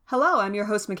Hello, I'm your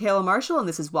host, Michaela Marshall, and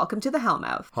this is Welcome to the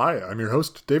Hellmouth. Hi, I'm your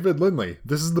host, David Lindley.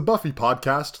 This is the Buffy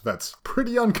podcast that's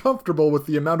pretty uncomfortable with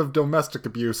the amount of domestic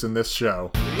abuse in this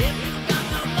show.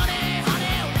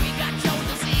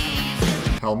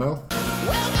 Hellmouth?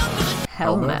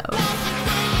 Hellmouth.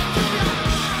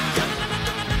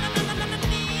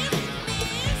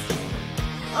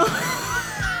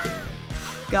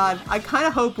 God, I kind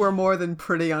of hope we're more than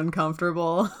pretty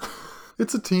uncomfortable.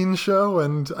 It's a teen show,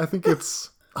 and I think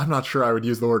I'm not sure I would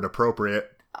use the word appropriate.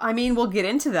 I mean, we'll get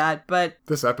into that, but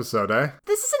This episode, eh?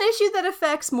 this is an issue that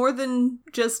affects more than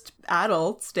just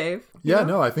adults, Dave. Yeah,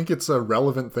 no, I think it's a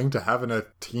relevant thing to have in a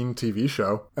teen TV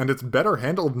show. And it's better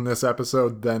handled in this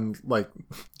episode than,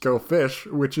 Go Fish,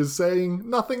 which is saying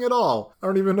nothing at all. I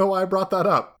don't even know why I brought that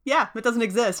up. Yeah, it doesn't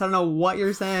exist. I don't know what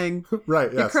you're saying.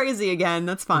 Right, yes. You're crazy again.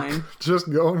 That's fine. Just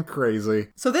going crazy.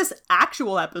 So this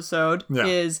actual episode Yeah.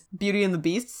 is Beauty and the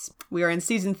Beasts. We are in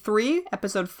season 3,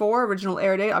 episode 4, original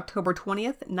air date October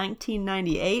 20th,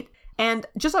 1998. And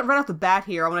just right off the bat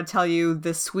here, I want to tell you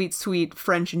the sweet, sweet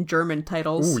French and German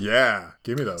titles. Ooh, yeah.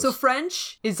 Give me those. So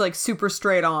French is super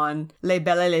straight on Les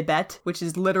Belles et les Bêtes, which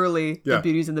is literally Yeah. the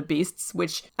Beauties and the Beasts,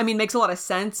 which, I mean, makes a lot of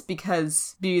sense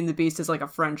because Beauty and the Beast is a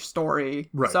French story.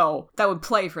 Right. So that would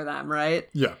play for them, right?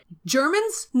 Yeah.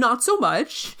 Germans, not so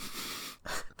much.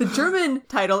 The German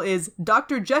title is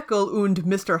Dr. Jekyll und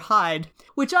Mr. Hyde,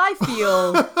 which I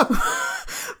feel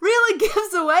really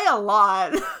gives away a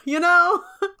lot, you know?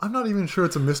 I'm not even sure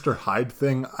it's a Mr. Hyde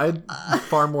thing. I'd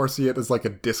far more see it as a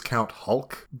discount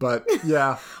Hulk, but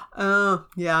yeah. Oh,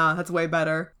 yeah, that's way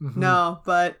better. No,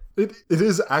 but... It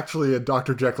is actually a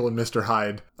Dr. Jekyll and Mr.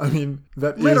 Hyde. I mean,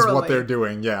 that is Literally. what they're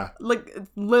doing, yeah.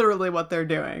 Literally what they're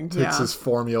doing, It's his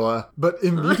formula. But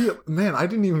immediately, man, I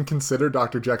didn't even consider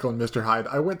Dr. Jekyll and Mr. Hyde.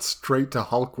 I went straight to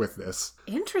Hulk with this.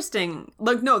 Interesting.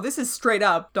 No, this is straight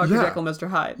up Dr. Yeah. Jekyll, Mr.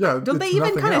 Hyde. Yeah, Don't they it's even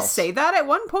nothing kind of else. say that at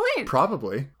one point?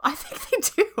 Probably. I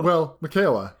think they do. Well,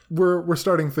 Michaela, we're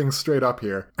starting things straight up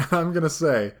here. I'm going to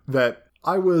say that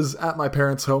I was at my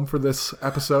parents' home for this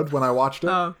episode when I watched it.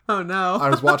 Oh no. I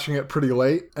was watching it pretty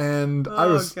late, and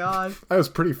I God. was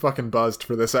pretty fucking buzzed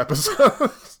for this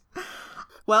episode.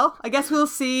 Well, I guess we'll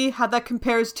see how that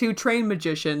compares to Train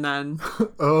Magician then.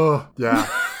 Oh, yeah.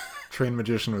 Train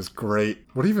Magician was great.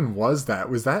 What even was that?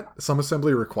 Was that some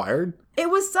assembly required? It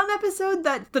was some episode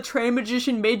that the Train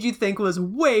Magician made you think was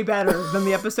way better than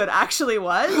the episode actually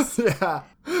was. Yeah.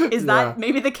 Is that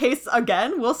maybe the case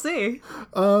again? We'll see.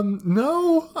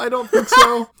 No, I don't think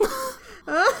so.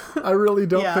 I really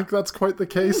don't think that's quite the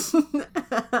case.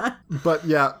 But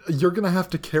yeah, you're gonna have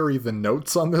to carry the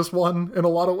notes on this one in a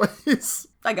lot of ways.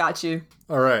 I got you.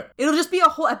 All right. It'll just be a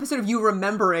whole episode of you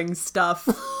remembering stuff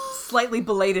slightly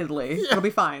belatedly. Yeah. It'll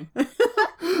be fine.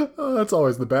 Oh, that's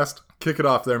always the best. Kick it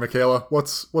off there, Michaela.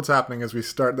 What's happening as we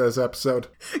start this episode?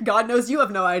 God knows you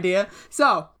have no idea.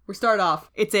 So, we start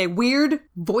off. It's a weird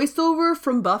voiceover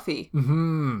from Buffy.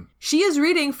 Mm-hmm. She is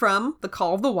reading from The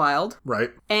Call of the Wild.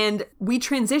 Right. And we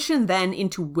transition then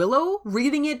into Willow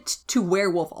reading it to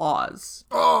Werewolf Oz.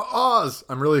 Oh, Oz!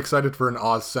 I'm really excited for an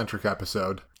Oz-centric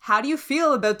episode. How do you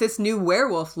feel about this new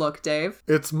werewolf look, Dave?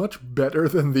 It's much better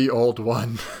than the old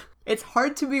one. It's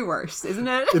hard to be worse, isn't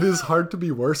it? It is hard to be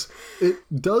worse. It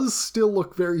does still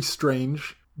look very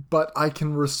strange, but I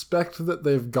can respect that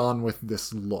they've gone with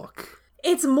this look.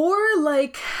 It's more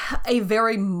like a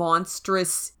very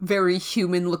monstrous, very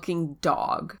human-looking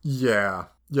dog. Yeah.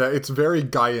 Yeah, it's very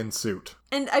guy in suit.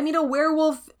 And, I mean, a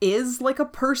werewolf is like a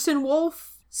person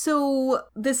wolf, so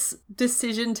this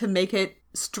decision to make it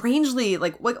strangely,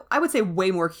 I would say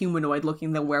way more humanoid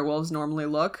looking than werewolves normally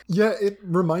look. Yeah, it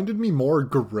reminded me more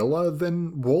gorilla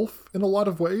than wolf in a lot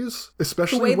of ways.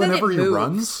 Especially whenever he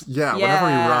runs. Yeah, whenever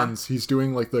he runs, he's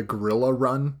doing the gorilla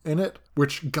run in it.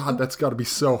 Which, God, that's got to be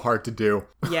so hard to do.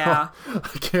 Yeah.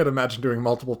 I can't imagine doing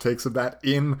multiple takes of that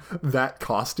in that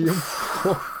costume.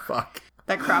 Oh, fuck.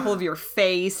 That crapple of your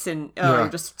face and you're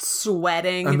just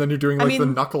sweating. And then you're doing the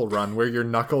knuckle run where your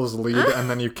knuckles lead and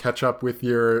then you catch up with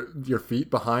your feet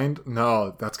behind.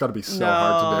 No, that's got to be so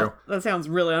hard to do. That sounds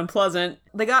really unpleasant.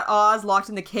 They got Oz locked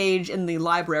in the cage in the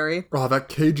library. Oh, that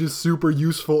cage is super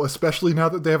useful, especially now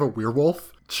that they have a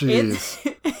werewolf. Jeez.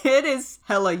 It is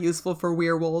hella useful for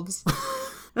werewolves.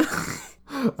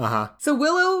 Uh-huh. So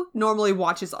Willow normally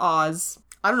watches Oz.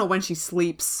 I don't know when she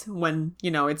sleeps when,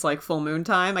 it's full moon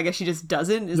time. I guess she just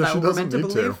doesn't. Is that what we're meant to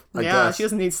believe? I guess. She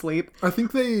doesn't need sleep. I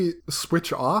think they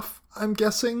switch off I'm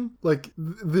guessing. Like,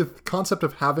 the concept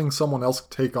of having someone else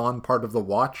take on part of the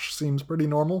watch seems pretty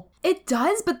normal. It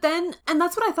does, but then, and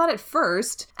that's what I thought at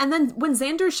first, and then when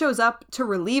Xander shows up to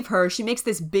relieve her, she makes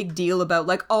this big deal about,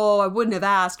 like, oh, I wouldn't have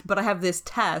asked, but I have this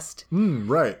test.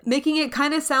 Right. Making it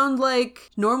kind of sound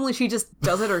like normally she just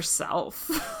does it herself.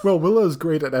 Well, Willow's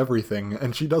great at everything,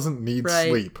 and she doesn't need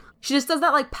sleep. She just does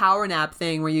that, like, power nap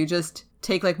thing where you just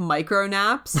take, like, micro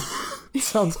naps.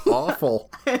 Sounds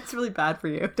awful. It's really bad for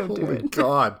you. Don't do it. Oh,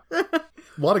 God. A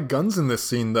lot of guns in this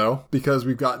scene, though, because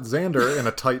we've got Xander in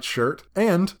a tight shirt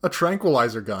and a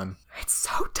tranquilizer gun. It's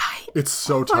so tight. It's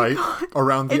so tight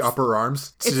around the upper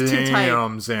arms. It's too tight.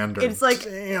 Damn, Xander. It's like,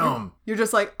 damn. You're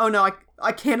just like, oh no,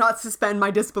 I cannot suspend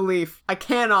my disbelief. I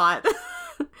cannot.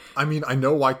 I mean, I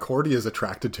know why Cordy is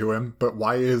attracted to him, but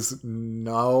why is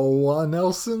no one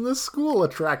else in the school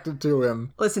attracted to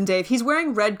him? Listen, Dave, he's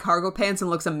wearing red cargo pants and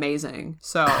looks amazing.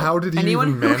 So how did he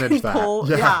even manage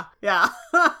that? Yeah.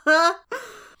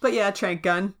 But yeah, trank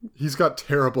gun. He's got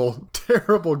terrible,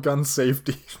 terrible gun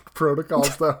safety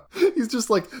protocols, though. He's just,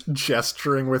 like,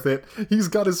 gesturing with it. He's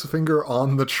got his finger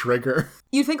on the trigger.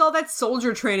 You'd think all that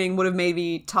soldier training would have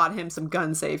maybe taught him some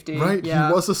gun safety. Right, yeah.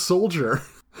 He was a soldier.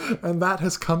 And that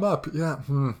has come up. Yeah.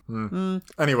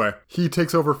 Anyway, he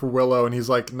takes over for Willow and he's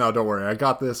like, no, don't worry. I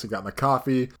got this. I got my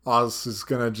coffee. Oz is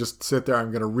going to just sit there.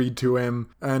 I'm going to read to him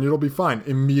and it'll be fine.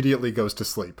 Immediately goes to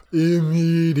sleep.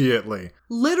 Immediately.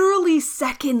 Literally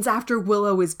seconds after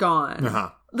Willow is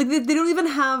gone. Like, they don't even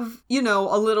have, you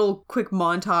know, a little quick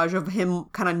montage of him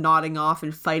kind of nodding off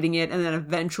and fighting it and then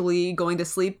eventually going to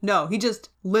sleep. No, he just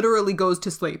literally goes to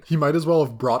sleep. He might as well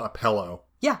have brought a pillow.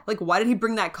 Yeah, like, why did he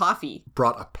bring that coffee?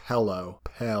 Brought a pillow.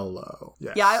 Pillow.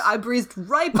 Yes. Yeah, I breezed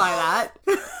right by that.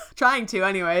 Trying to,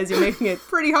 anyways. You're making it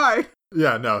pretty hard.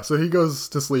 Yeah, no. So he goes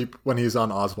to sleep when he's on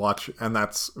Ozwatch, and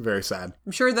that's very sad.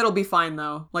 I'm sure that'll be fine,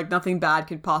 though. Like, nothing bad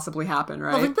could possibly happen,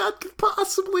 right? Nothing bad could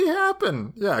possibly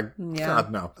happen. Yeah, God,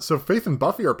 no. So Faith and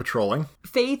Buffy are patrolling.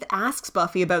 Faith asks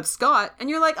Buffy about Scott, and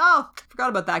you're like, oh, forgot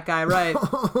about that guy, right?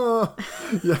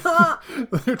 Yeah,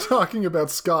 they're talking about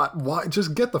Scott. Why?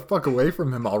 Just get the fuck away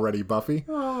from him already, Buffy.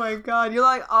 Oh my God. You're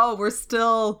like, oh, we're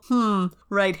still,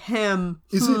 right, him.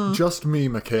 Is it just me,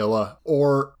 Michaela,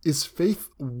 or is Faith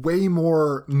way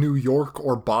more New York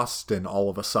or Boston all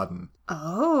of a sudden?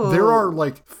 Oh. There are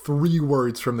like 3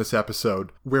 words from this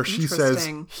episode where she says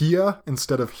here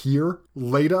instead of here,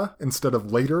 later instead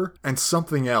of later, and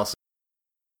something else.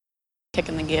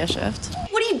 Kicking the gear shift.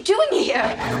 What are you doing here?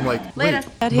 And I'm like, wait,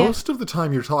 most of the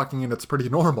time you're talking and it's pretty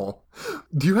normal.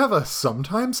 Do you have a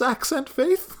sometimes accent,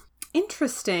 Faith?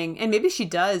 Interesting. And maybe she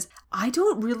does. I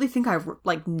don't really think I've,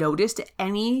 like, noticed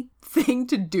anything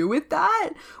to do with that,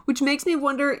 which makes me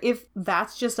wonder if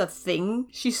that's just a thing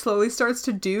she slowly starts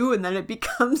to do and then it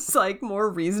becomes, like, more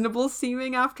reasonable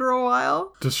seeming after a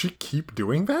while. Does she keep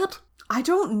doing that? I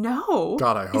don't know.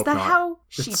 God, I hope not. Is that how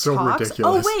she talks? It's so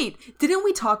ridiculous. Oh, wait. Didn't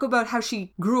we talk about how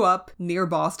she grew up near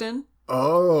Boston?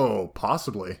 Oh,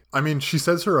 possibly. I mean, she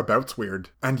says her about's weird.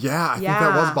 And yeah, I think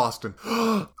that was Boston.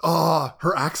 Oh,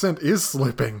 her accent is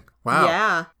slipping. Wow.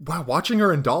 Yeah. Wow, watching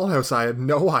her in Dollhouse, I had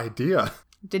no idea.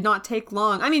 Did not take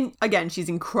long. I mean, again, she's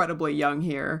incredibly young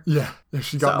here. Yeah,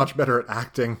 she got much better at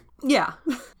acting. Yeah,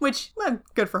 which,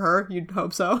 good for her. You'd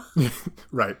hope so.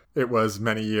 Right. It was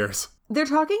many years. They're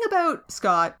talking about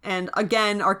Scott and,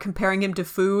 again, are comparing him to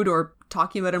food or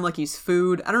talking about him like he's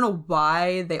food. I don't know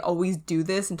why they always do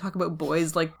this and talk about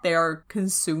boys like they are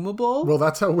consumable. Well,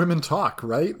 that's how women talk,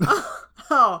 right?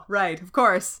 Oh, right. Of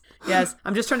course. Yes.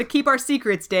 I'm just trying to keep our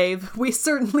secrets, Dave. We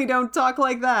certainly don't talk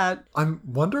like that. I'm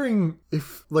wondering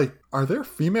if, like, are there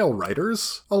female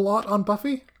writers a lot on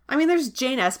Buffy? I mean, there's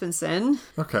Jane Espenson.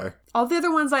 Okay. All the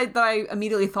other ones that I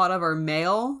immediately thought of are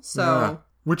male, so... Yeah.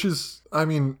 Which is, I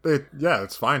mean,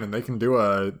 it's fine, and they can do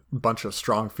a bunch of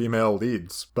strong female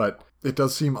leads, but it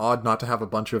does seem odd not to have a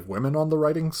bunch of women on the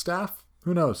writing staff.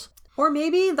 Who knows? Or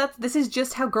maybe this is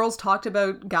just how girls talked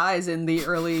about guys in the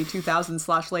early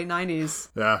 2000s/late 90s.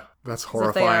 Yeah, that's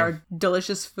horrifying. As if they are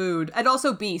delicious food. And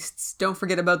also beasts. Don't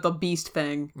forget about the beast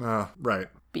thing. Right.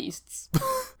 Beasts.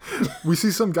 We see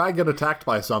some guy get attacked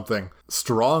by something.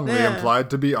 Strongly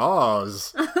implied to be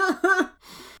Oz.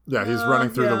 Yeah, he's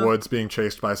running through the woods being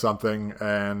chased by something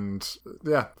and,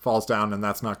 falls down, and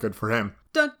that's not good for him.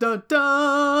 Dun, dun,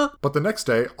 dun. But the next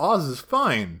day, Oz is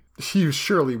fine. He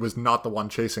surely was not the one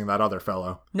chasing that other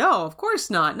fellow. No, of course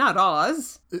not. Not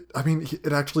Oz.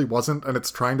 It actually wasn't, and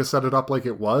it's trying to set it up like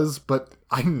it was, but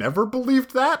I never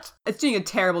believed that. It's doing a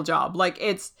terrible job. Like,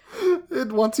 it's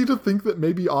it wants you to think that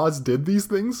maybe Oz did these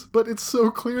things, but it's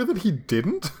so clear that he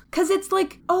didn't. Because it's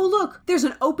like, oh, look, there's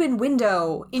an open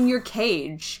window in your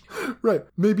cage. Right.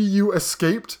 Maybe you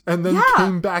escaped and then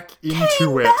came back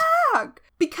into it. Back!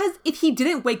 Because if he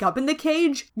didn't wake up in the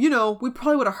cage, we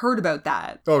probably would have heard about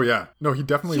that. Oh, yeah. No, he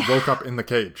definitely woke up in the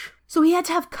cage. So he had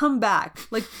to have come back.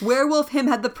 Like, Werewolf him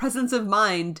had the presence of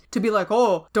mind to be like,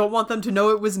 oh, don't want them to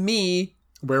know it was me.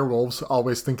 Werewolves,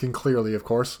 always thinking clearly, of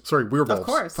course. Sorry, werewolves. Of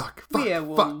course. Fuck.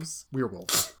 Werewolves.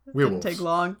 Werewolves. Didn't take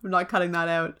long. I'm not cutting that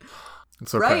out.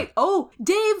 It's okay. Right. Oh,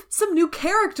 Dave, some new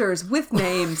characters with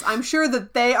names. I'm sure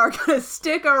that they are going to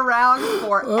stick around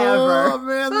forever. Oh,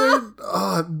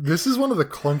 man. This is one of the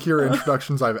clunkier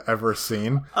introductions I've ever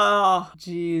seen. Oh,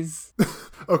 jeez.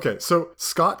 Okay, so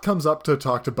Scott comes up to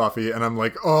talk to Buffy, and I'm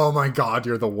like, oh my god,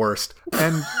 you're the worst.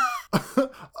 And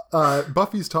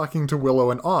Buffy's talking to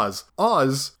Willow and Oz.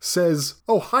 Oz says,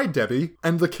 oh, hi, Debbie.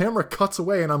 And the camera cuts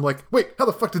away, and I'm like, wait, how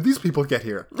the fuck did these people get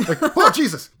here? Like, oh,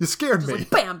 Jesus, you scared me. Like,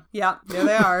 bam. Yeah, there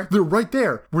they are. They're right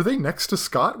there. Were they next to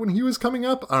Scott when he was coming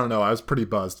up? I don't know. I was pretty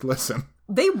buzzed. Listen.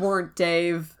 They weren't,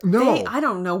 Dave. No. I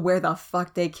don't know where the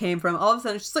fuck they came from. All of a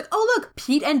sudden, it's just like, oh, look,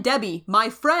 Pete and Debbie, my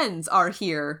friends, are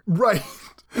here. Right.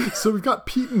 So we've got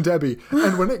Pete and Debbie,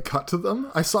 and when it cut to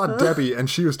them, I saw Debbie, and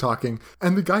she was talking,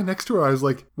 and the guy next to her, I was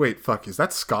like, wait, fuck, is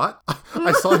that Scott?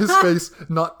 I saw his face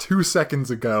not 2 seconds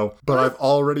ago, but I've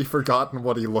already forgotten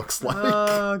what he looks like.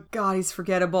 Oh, God, he's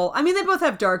forgettable. I mean, they both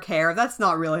have dark hair. That's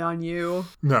not really on you.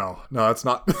 No, that's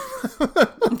not...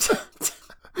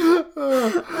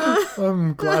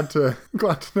 I'm glad to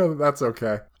know that that's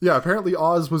okay. Yeah, apparently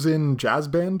Oz was in jazz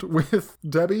band with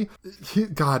Debbie.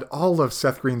 God, all of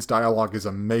Seth Green's dialogue is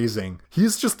amazing.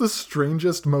 He's just the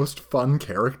strangest, most fun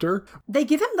character. They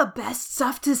give him the best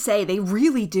stuff to say. They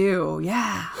really do.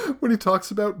 Yeah. When he talks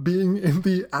about being in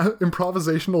the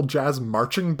improvisational jazz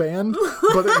marching band,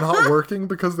 but it not working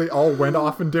because they all went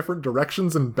off in different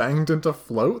directions and banged into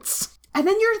floats. And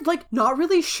then you're, like, not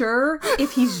really sure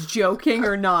if he's joking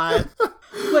or not.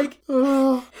 Like,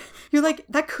 you're like,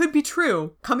 that could be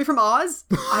true. Coming from Oz,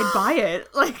 I'd buy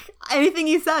it. Like, anything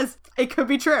he says, it could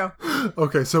be true.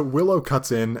 Okay, so Willow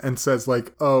cuts in and says,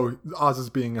 like, oh, Oz is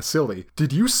being a silly.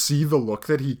 Did you see the look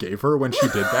that he gave her when she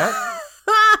did that?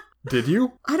 Did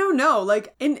you? I don't know.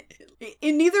 Like, in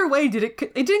neither way did it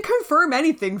didn't confirm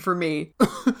anything for me.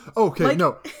 Okay, like,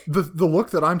 no. The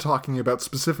look that I'm talking about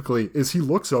specifically is he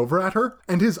looks over at her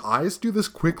and his eyes do this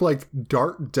quick, like,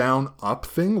 dart down up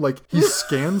thing. Like, he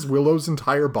scans Willow's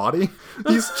entire body.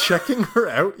 He's checking her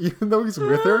out even though he's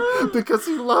with her because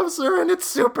he loves her and it's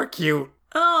super cute.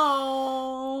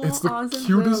 Oh, it's the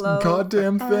cutest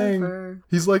goddamn thing.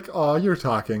 He's like, aw, you're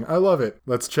talking. I love it.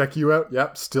 Let's check you out.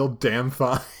 Yep, still damn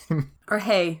fine. Or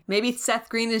hey, maybe Seth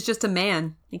Green is just a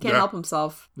man. He can't help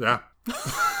himself. Yeah.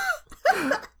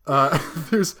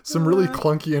 There's some really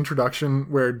clunky introduction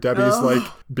where Debbie's like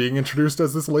being introduced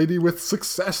as this lady with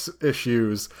success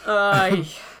issues.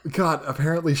 God,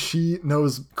 apparently she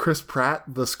knows Chris Pratt,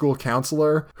 the school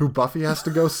counselor who Buffy has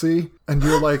to go see. And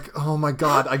you're like, oh my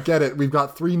God, I get it. We've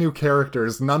got 3 new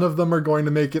characters. None of them are going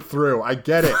to make it through. I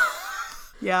get it.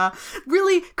 Yeah,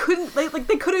 really couldn't, they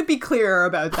couldn't be clearer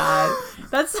about that.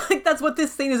 That's what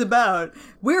this thing is about.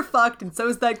 We're fucked, and so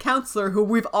is that counselor who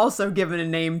we've also given a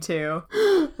name to.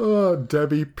 Oh,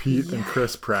 Debbie, Pete, and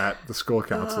Chris Pratt, the school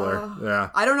counselor.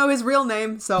 Yeah. I don't know his real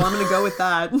name, so I'm gonna go with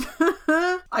that.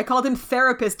 I called him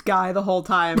therapist guy the whole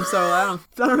time, so I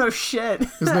don't know shit.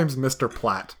 His name's Mr.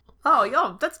 Platt. Oh,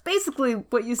 yo, that's basically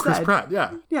what you said. Chris Pratt,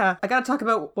 yeah. Yeah, I gotta talk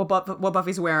about what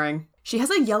Buffy's wearing. She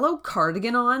has a yellow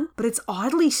cardigan on, but it's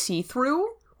oddly see-through,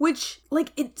 which,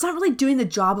 like, it's not really doing the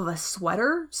job of a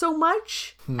sweater so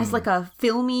much as, like, a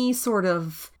filmy sort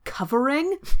of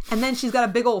covering. And then she's got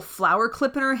a big old flower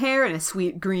clip in her hair and a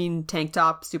sweet green tank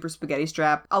top, super spaghetti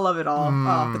strap. I love it all.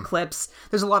 Oh, the clips.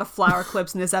 There's a lot of flower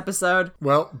clips in this episode.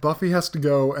 Well, Buffy has to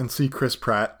go and see Chris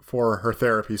Pratt for her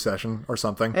therapy session or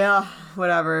something. Yeah,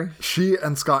 whatever. She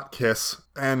and Scott kiss,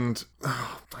 and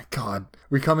oh my God,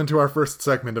 we come into our first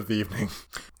segment of the evening.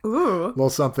 Ooh. A little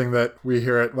something that we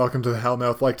here at Welcome to the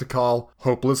Hellmouth like to call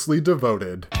Hopelessly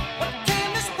Devoted.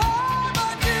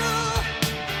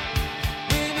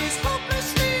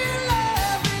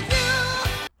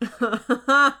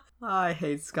 I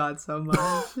hate Scott so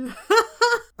much.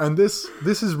 And this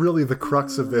is really the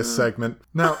crux of this segment.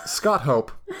 Now, Scott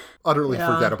Hope, utterly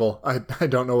forgettable. I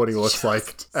don't know what he looks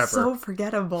like, ever. So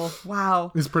forgettable.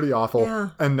 Wow. He's pretty awful. Yeah.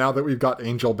 And now that we've got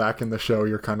Angel back in the show,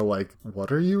 you're kind of like,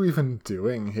 what are you even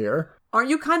doing here? Aren't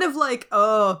you kind of like,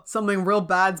 oh, something real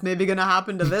bad's maybe gonna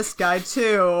happen to this guy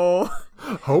too?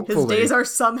 Hopefully. His days are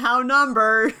somehow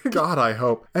numbered. God, I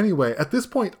hope. Anyway, at this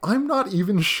point, I'm not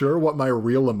even sure what my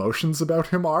real emotions about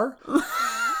him are.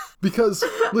 Because,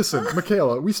 listen,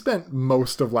 Michaela, we spent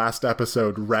most of last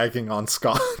episode ragging on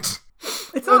Scott.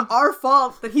 It's not our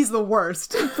fault that he's the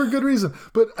worst. For good reason.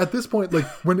 But at this point, like,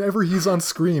 whenever he's on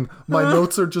screen, my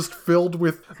notes are just filled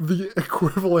with the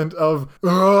equivalent of,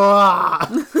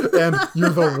 and you're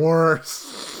the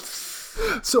worst.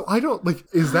 So I don't, like,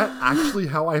 is that actually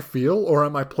how I feel? Or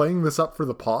am I playing this up for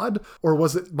the pod? Or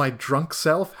was it my drunk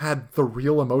self had the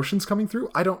real emotions coming through?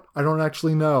 I don't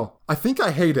actually know. I think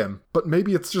I hate him, but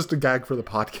maybe it's just a gag for the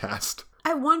podcast.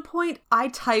 At one point, I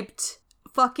typed,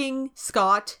 fucking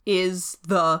Scott is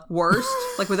the worst,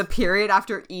 like with a period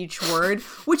after each word,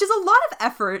 which is a lot of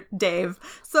effort, Dave.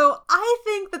 So I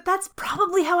think that that's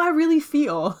probably how I really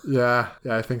feel. Yeah,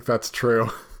 I think that's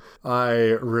true.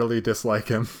 I really dislike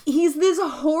him. He's this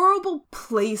horrible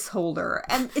placeholder,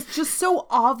 and it's just so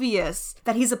obvious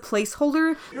that he's a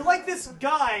placeholder. You're like this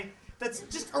guy that's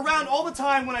just around all the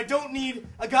time when I don't need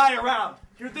a guy around.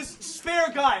 You're this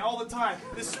spare guy all the time.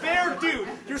 This spare dude.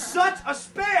 You're such a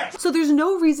spare! So there's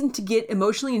no reason to get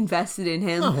emotionally invested in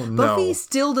him. Oh, no. Buffy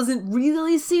still doesn't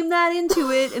really seem that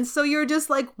into it, and so you're just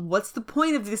like, what's the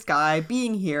point of this guy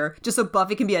being here? Just so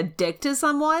Buffy can be a dick to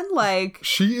someone? Like...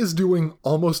 She is doing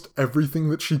almost everything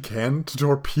that she can to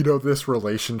torpedo this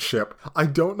relationship. I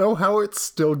don't know how it's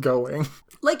still going.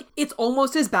 Like, it's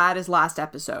almost as bad as last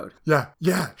episode.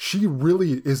 Yeah, she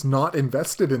really is not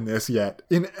invested in this yet,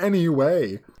 in any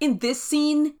way. In this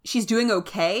scene, she's doing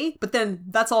okay, but then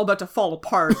that's all about to fall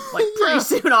apart, like, pretty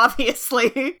soon,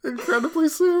 obviously. Incredibly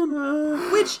soon.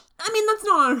 Which, I mean, that's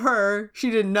not on her. She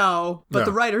didn't know, but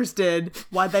the writers did.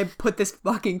 Why'd they put this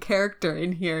fucking character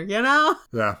in here, you know?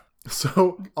 Yeah.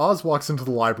 So, Oz walks into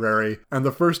the library, and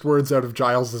the first words out of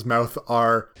Giles's mouth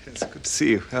are... It's good to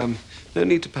see you. No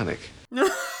need to panic.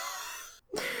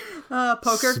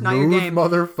 Poker, not your game.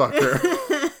 Motherfucker.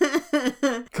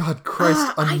 God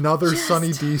Christ, another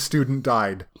Sunny D student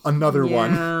died. Another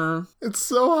one. It's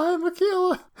so high,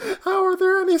 Michaela. How are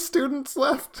there any students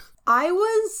left? I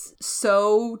was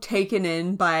so taken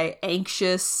in by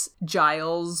anxious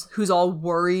Giles, who's all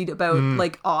worried about,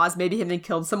 like, Oz maybe having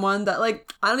killed someone, that,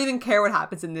 like, I don't even care what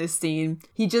happens in this scene.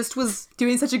 He just was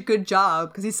doing such a good job,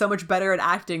 because he's so much better at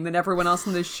acting than everyone else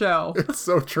in this show. It's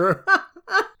so true.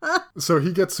 So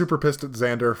he gets super pissed at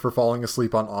Xander for falling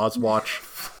asleep on Oz watch.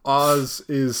 Oz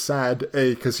is sad,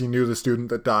 A, because he knew the student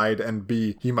that died, and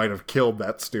B, he might have killed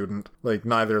that student. Like,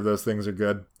 neither of those things are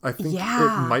good. I think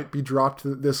it might be dropped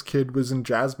that this kid was in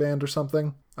jazz band or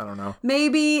something. I don't know.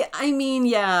 Maybe. I mean,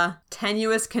 yeah.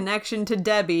 Tenuous connection to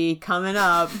Debbie coming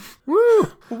up. Woo!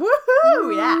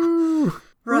 Woohoo! Yeah.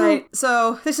 Right,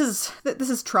 so this is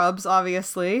Trubs,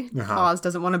 obviously. Oz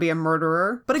doesn't want to be a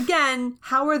murderer. But again,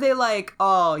 how are they like,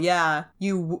 oh yeah,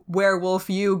 you werewolf,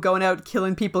 you going out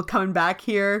killing people, coming back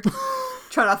here,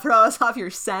 trying to throw us off your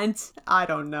scent? I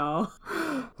don't know.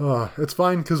 It's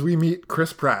fine, because we meet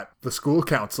Chris Pratt, the school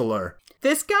counselor.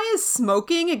 This guy is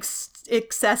smoking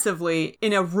excessively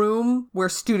in a room where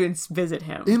students visit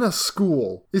him. In a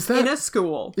school. In a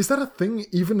school. Is that a thing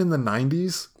even in the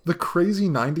 90s? The crazy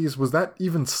 90s, was that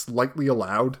even slightly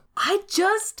allowed? I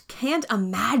just can't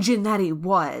imagine that it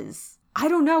was. I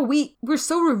don't know. We're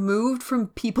so removed from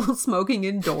people smoking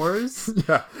indoors.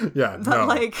 Yeah, but no.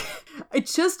 Like, it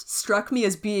just struck me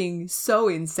as being so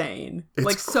insane. It's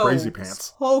like, so crazy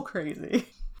pants. So crazy.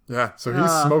 Yeah, so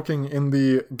he's smoking in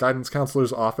the guidance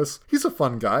counselor's office. He's a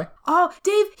fun guy. Oh,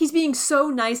 Dave, he's being so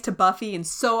nice to Buffy and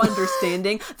so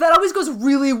understanding. That always goes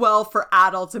really well for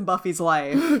adults in Buffy's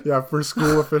life. Yeah, for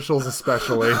school officials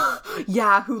especially.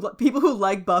 Yeah, people who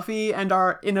like Buffy and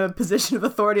are in a position of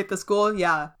authority at the school,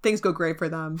 yeah, things go great for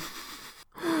them.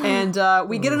 And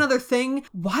we get another thing.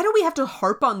 Why do we have to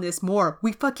harp on this more?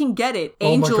 We fucking get it.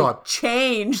 Angel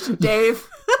changed, Dave.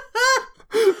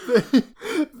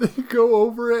 They go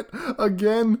over it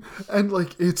again, and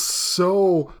like it's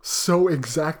so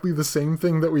exactly the same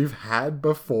thing that we've had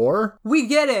before. We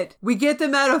get it. We get the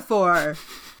metaphor.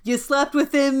 You slept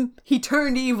with him, he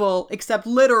turned evil, except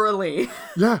literally.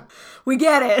 Yeah. We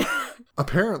get it.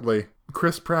 Apparently,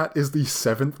 Chris Pratt is the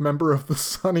 7th member of the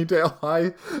Sunnydale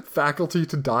High faculty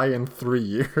to die in 3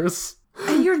 years.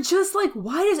 And you're just like,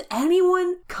 why does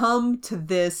anyone come to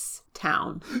this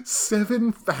town?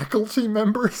 7 faculty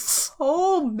members?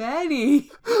 So many.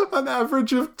 An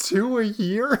average of 2 a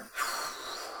year?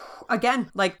 Again,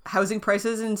 like, housing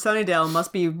prices in Sunnydale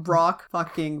must be rock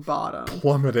fucking bottom.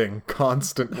 Plummeting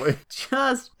constantly.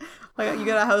 Just Like, you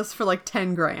get a house for like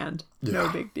 10 grand. Yeah. No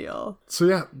big deal. So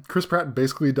yeah, Chris Pratt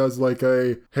basically does like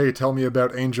a, hey, tell me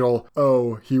about Angel.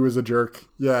 Oh, he was a jerk.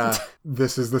 Yeah,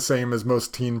 this is the same as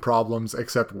most teen problems,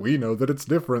 except we know that it's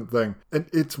different thing. And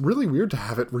it's really weird to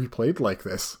have it replayed like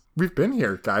this. We've been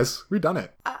here, guys. We've done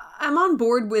it. I'm on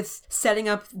board with setting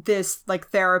up this like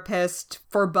therapist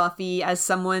for Buffy as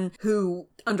someone who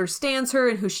understands her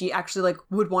and who she actually like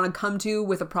would want to come to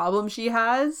with a problem she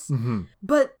has. Mm-hmm.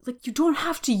 But like, you don't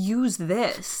have to use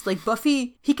this. Like,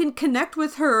 Buffy, he can connect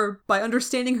with her by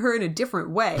understanding her in a different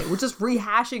way. We're just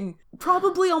rehashing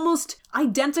probably almost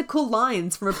identical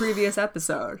lines from a previous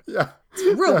episode. Yeah.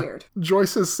 It's real weird.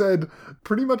 Joyce has said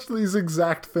pretty much these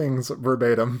exact things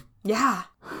verbatim. Yeah.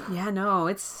 Yeah, no,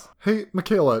 it's... Hey,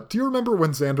 Michaela, do you remember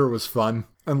when Xander was fun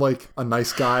and like a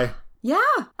nice guy? Yeah,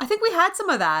 I think we had some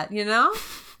of that, you know?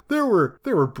 There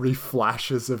were brief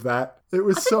flashes of that. It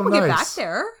was so we'll nice. Get back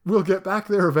there. We'll get back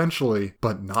there eventually,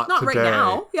 but not today. Not right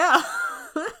now. Yeah.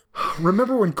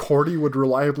 Remember when Cordy would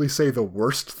reliably say the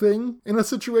worst thing in a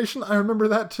situation? I remember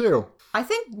that too. I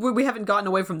think we haven't gotten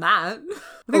away from that.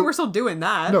 I think we're still doing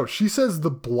that. No, she says the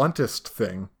bluntest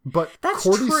thing, but That's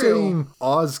Cordy true. saying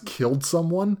Oz killed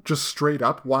someone just straight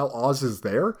up while Oz is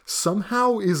there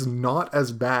somehow is not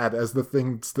as bad as the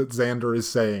things that Xander is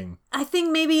saying. I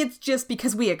think maybe it's just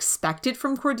because we expect it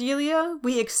from Cordelia.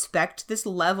 We expect this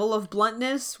level of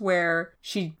bluntness where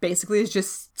she basically is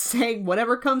just saying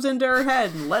whatever comes into her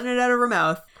head and letting it out of her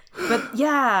mouth. But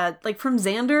yeah, like from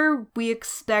Xander, we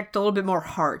expect a little bit more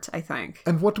heart, I think.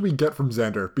 And what do we get from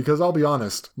Xander? Because I'll be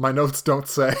honest, my notes don't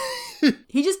say.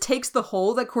 He just takes the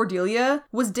hole that Cordelia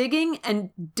was digging and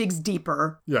digs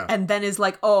deeper. Yeah. And then is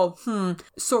like,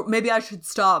 so maybe I should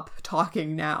stop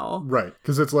talking now. Right,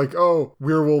 because it's like, oh,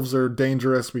 werewolves are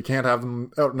dangerous, we can't have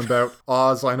them out and about.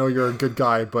 Oz, I know you're a good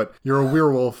guy, but you're a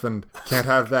werewolf and can't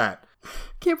have that.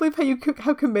 Can't believe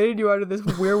how committed you are to this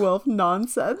werewolf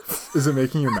nonsense. Is it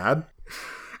making you mad?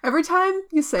 Every time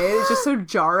you say it, it's just so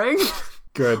jarring.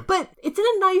 Good. But it's in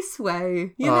a nice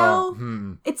way, you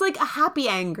know? It's like a happy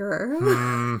anger.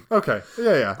 Okay,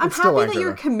 yeah. I'm it's still happy that anger,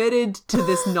 you're though. committed to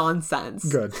this nonsense.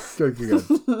 Good.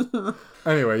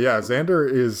 Anyway, yeah, Xander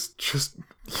is just,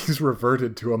 he's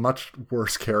reverted to a much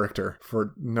worse character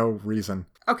for no reason.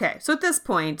 Okay, so at this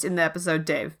point in the episode,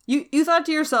 Dave, you thought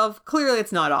to yourself, clearly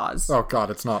it's not Oz. Oh god,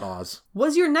 it's not Oz.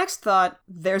 Was your next thought,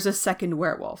 there's a second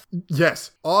werewolf?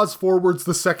 Yes, Oz forwards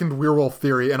the second werewolf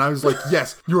theory, and I was like,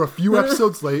 yes, you're a few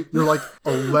episodes late, you're like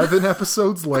 11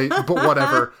 episodes late, but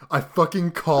whatever, I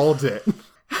fucking called it.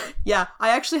 Yeah, I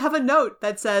actually have a note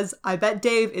that says, I bet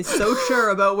Dave is so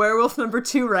sure about werewolf number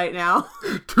 2 right now.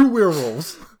 2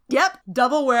 werewolves. Yep,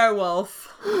 double werewolf.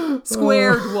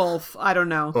 Squared wolf. I don't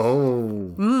know.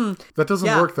 Oh. That doesn't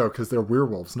Yeah. work, though, because they're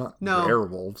werewolves, not No.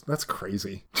 werewolves. That's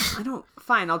crazy. I don't...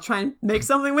 Fine, I'll try and make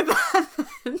something with that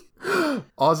then.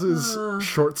 Oz's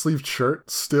short-sleeved shirt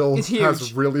still It's huge.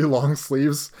 has really long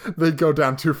sleeves. They go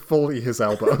down to fully his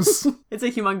elbows. It's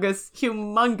a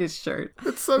humongous shirt.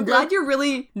 It's so I'm good. glad you're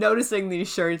really noticing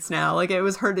these shirts now. Like, it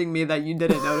was hurting me that you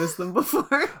didn't notice them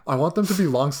before. I want them to be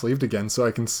long-sleeved again so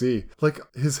I can see. Like,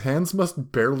 his hands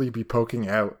must barely be poking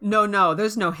out. No,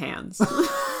 there's no hands.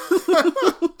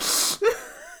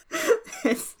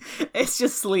 it's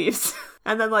just sleeves.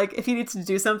 And then, like, if he needs to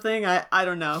do something, I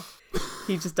don't know.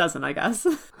 He just doesn't, I guess.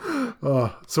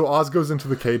 So Oz goes into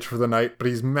the cage for the night, but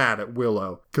he's mad at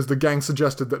Willow, because the gang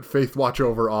suggested that Faith watch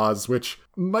over Oz, which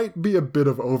might be a bit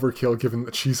of overkill given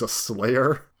that she's a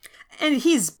slayer. And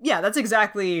that's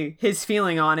exactly his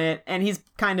feeling on it. And he's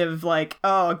kind of like,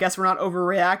 oh, I guess we're not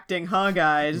overreacting, huh,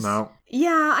 guys? No.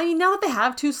 Yeah, I mean, now that they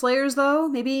have 2 Slayers, though,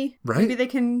 maybe Right? they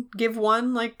can give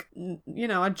one, like, you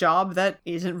know, a job that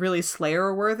isn't really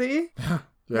Slayer-worthy.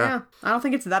 Yeah. I don't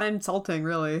think it's that insulting,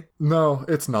 really. No,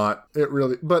 it's not. It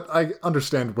really... But I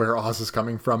understand where Oz is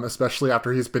coming from, especially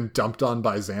after he's been dumped on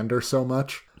by Xander so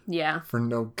much. Yeah. For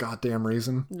no goddamn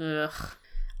reason.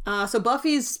 Ugh. So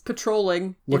Buffy's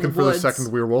patrolling Looking in the for woods, the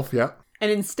second werewolf, yeah. and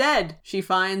instead she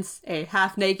finds a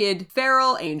half-naked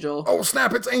feral angel. Oh,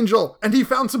 snap, it's Angel! And he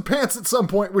found some pants at some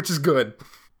point, which is good.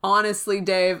 Honestly,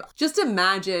 Dave, just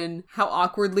imagine how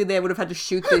awkwardly they would have had to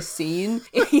shoot this scene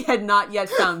if he had not yet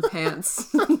found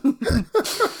pants.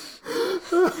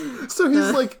 So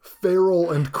he's like feral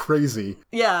and crazy.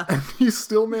 Yeah. And he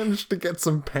still managed to get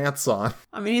some pants on.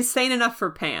 I mean, he's sane enough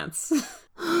for pants.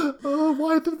 Oh,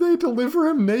 why did they deliver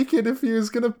him naked if he was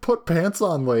gonna put pants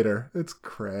on later? It's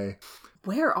cray.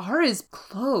 Where are his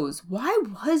clothes? Why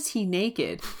was he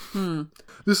naked?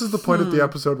 This is the point of the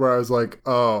episode where I was like,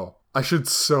 oh, I should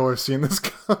so have seen this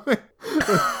coming.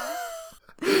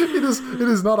 It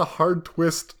is not a hard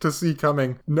twist to see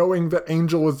coming, knowing that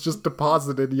Angel was just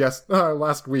deposited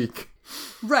last week.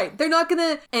 Right. They're not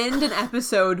going to end an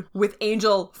episode with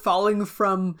Angel falling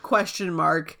from ?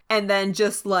 And then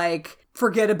just like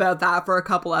forget about that for a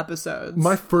couple episodes.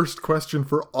 My first question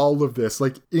for all of this,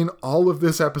 like in all of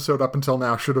this episode up until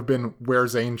now, should have been,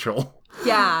 where's Angel?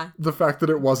 Yeah. The fact that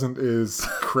it wasn't is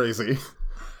crazy.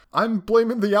 I'm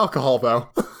blaming the alcohol, though.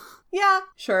 Yeah,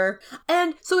 sure.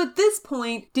 And so at this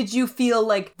point, did you feel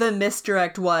like the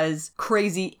misdirect was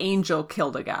crazy Angel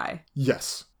killed a guy?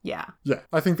 Yes. Yeah. Yeah,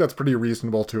 I think that's pretty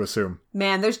reasonable to assume.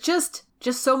 Man, there's just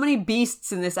so many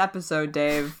beasts in this episode,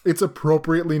 Dave. It's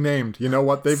appropriately named. You know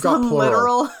what? They've got Some plural.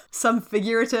 literal, some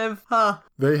figurative. Huh.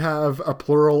 They have a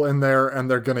plural in there, and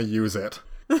they're gonna use it.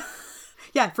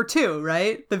 Yeah, for 2,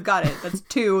 right? They've got it. That's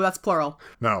 2. That's plural.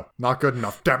 No, not good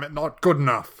enough. Damn it, not good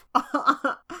enough.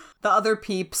 The other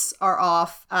peeps are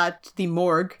off at the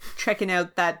morgue, checking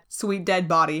out that sweet dead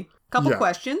body. Couple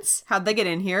questions. How'd they get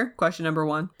in here? Question number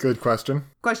 1. Good question.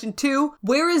 Question 2.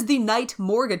 Where is the night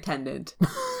morgue attendant,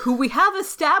 who we have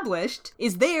established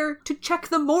is there to check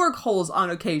the morgue holes on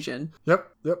occasion? Yep,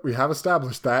 we have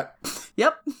established that.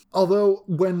 Yep. Although,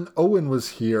 when Owen was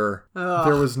here,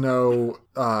 there was no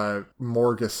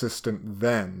morgue assistant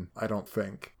then, I don't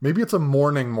think. Maybe it's a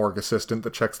morning morgue assistant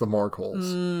that checks the morgue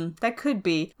holes. That could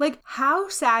be. Like, how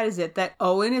sad is it that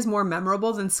Owen is more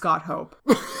memorable than Scott Hope?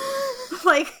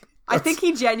 Like, I think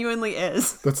he genuinely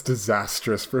is. That's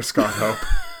disastrous for Scott Hope.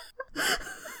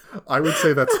 I would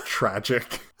say that's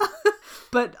tragic.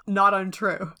 But not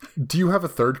untrue. Do you have a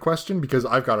third question? Because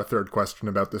I've got a third question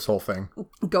about this whole thing.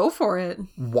 Go for it.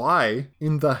 Why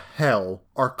in the hell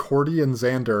are Cordy and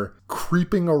Xander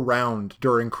creeping around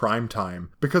during crime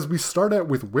time? Because we start out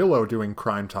with Willow doing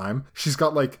crime time. She's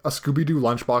got like a Scooby-Doo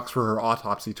lunchbox for her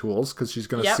autopsy tools because she's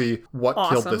going to see what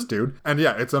killed this dude. And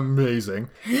yeah, it's amazing.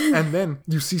 And then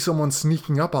you see someone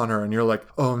sneaking up on her and you're like,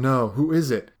 oh no, who is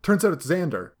it? Turns out it's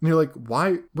Xander. And you're like,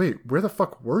 why? Wait, where the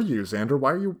fuck were you, Xander?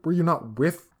 Were you not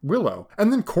with Willow?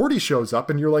 And then Cordy shows up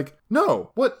and you're like,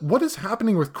 no, what is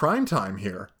happening with crime time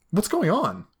here? What's going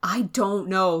on? I don't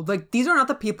know. Like, these are not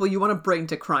the people you want to bring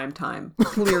to crime time,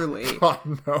 clearly. God,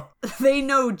 no. They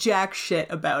know jack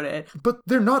shit about it. But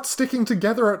they're not sticking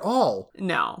together at all.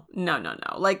 No.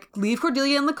 Like, leave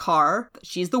Cordelia in the car.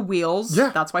 She's the wheels.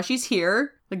 Yeah. That's why she's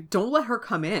here. Like, don't let her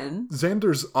come in.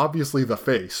 Xander's obviously the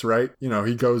face, right? You know,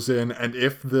 he goes in, and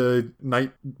if the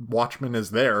night watchman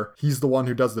is there, he's the one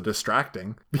who does the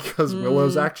distracting, because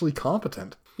Willow's actually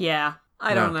competent. Yeah.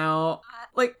 I don't know.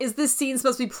 Like, is this scene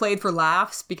supposed to be played for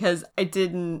laughs? Because I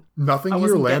wasn't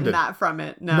getting that from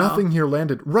it. No. Nothing here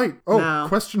landed. Right. Oh, no.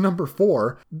 Question number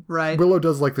 4. Right. Willow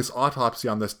does like this autopsy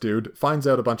on this dude, finds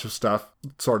out a bunch of stuff,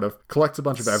 sort of, collects a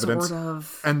bunch of evidence. Sort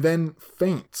of. And then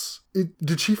faints.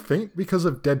 Did she faint because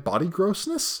of dead body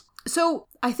grossness? So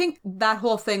I think that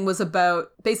whole thing was about,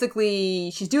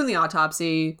 basically, she's doing the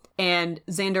autopsy and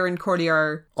Xander and Cordy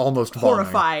are almost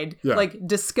horrified, like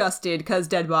disgusted because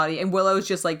dead body, and Willow's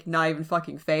just like not even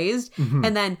fucking phased. Mm-hmm.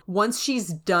 And then once she's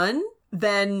done,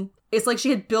 then it's like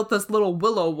she had built this little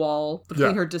Willow wall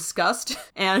between her disgust,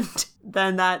 and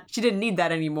then that she didn't need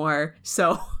that anymore.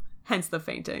 So hence the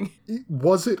fainting.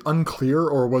 Was it unclear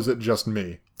or was it just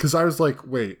me? Because I was like,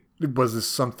 wait, was this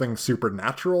something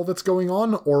supernatural that's going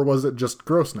on, or was it just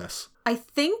grossness? I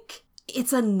think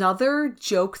it's another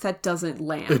joke that doesn't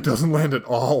land. It doesn't land at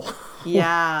all.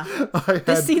 Yeah.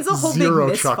 This scene's a whole big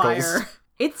misfire.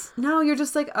 You're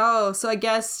just like, oh, so I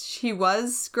guess she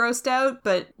was grossed out,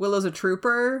 but Willow's a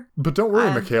trooper. But don't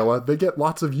worry, Michaela, they get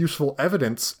lots of useful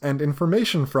evidence and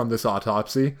information from this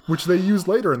autopsy, which they use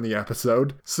later in the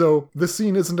episode. So this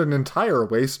scene isn't an entire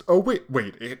waste. Oh, wait,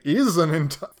 it is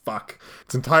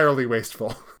it's entirely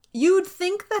wasteful. You'd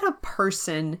think that a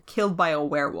person killed by a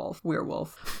werewolf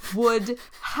would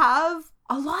have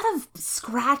a lot of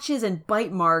scratches and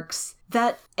bite marks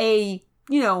that a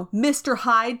Mr.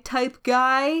 Hyde type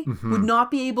guy would not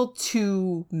be able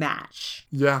to match.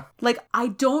 Yeah. Like, I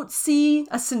don't see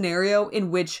a scenario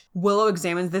in which Willow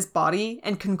examines this body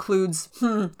and concludes,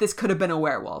 this could have been a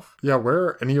werewolf. Yeah, where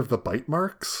are any of the bite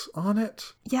marks on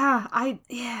it? Yeah.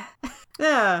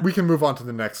 We can move on to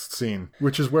the next scene,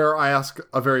 which is where I ask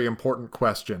a very important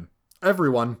question.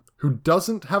 Everyone who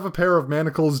doesn't have a pair of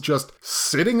manacles just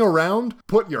sitting around,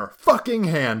 put your fucking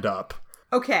hand up.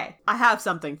 Okay, I have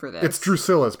something for this. It's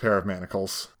Drusilla's pair of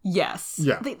manacles. Yes.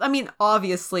 Yeah.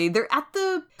 Obviously, they're at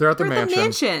the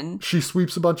mansion. She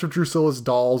sweeps a bunch of Drusilla's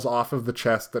dolls off of the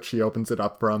chest that she opens it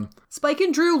up from. Spike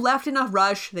and Drew left in a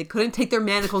rush. They couldn't take their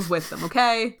manacles with them,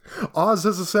 okay? Oz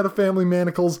has a set of family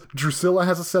manacles. Drusilla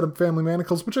has a set of family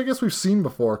manacles, which I guess we've seen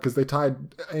before because they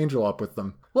tied Angel up with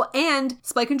them. Well, and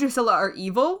Spike and Drusilla are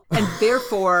evil and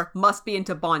therefore must be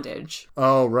into bondage.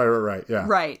 Oh, right. Yeah.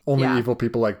 Right. Only evil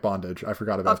people like bondage. I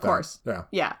forgot about that. Of course. Yeah.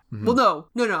 Yeah. Mm-hmm. Well,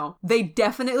 no. They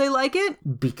definitely like it.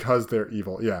 Because they're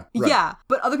evil. Yeah. Right. Yeah.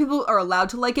 But other people are allowed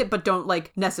to like it, but don't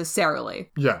like necessarily.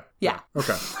 Yeah. Yeah.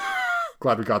 Okay.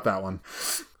 Glad we got that one.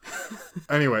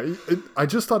 Anyway, I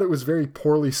just thought it was very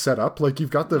poorly set up. Like, you've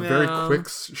got the very quick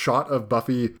shot of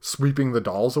Buffy sweeping the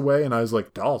dolls away, and I was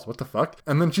like, dolls, what the fuck?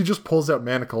 And then she just pulls out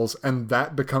manacles, and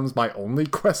that becomes my only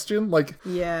question. Like,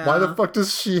 why the fuck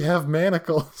does she have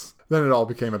manacles? Then it all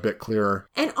became a bit clearer.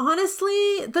 And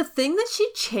honestly, the thing that she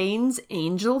chains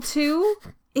Angel to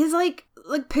is like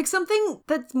pick something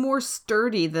that's more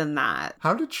sturdy than that.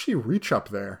 How did she reach up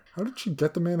there? How did she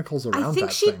get the manacles around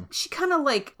that thing? She kind of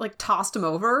like tossed him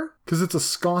over. Because it's a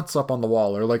sconce up on the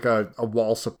wall, or like a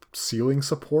wall ceiling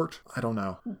support. I don't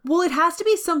know. Well, it has to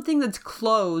be something that's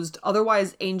closed.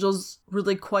 Otherwise, Angel's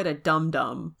really quite a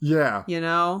dum-dum. Yeah. You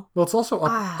know? Well, it's also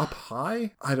up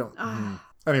high? I don't...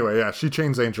 Anyway, yeah, she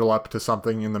chains Angel up to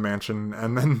something in the mansion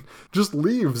and then just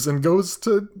leaves and goes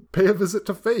to pay a visit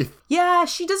to Faith. Yeah,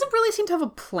 she doesn't really seem to have a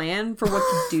plan for what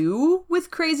to do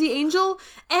with Crazy Angel.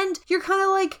 And you're kind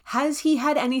of like, has he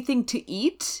had anything to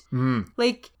eat?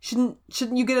 Like, shouldn't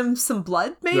you get him some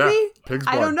blood, maybe? Yeah, pig's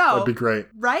blood. I don't know. That'd be great.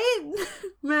 Right?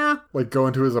 Meh. Like, go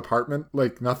into his apartment,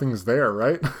 like, nothing's there,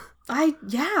 right?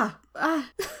 Yeah.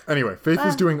 Anyway, Faith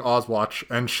is doing Ozwatch,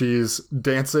 and she's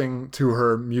dancing to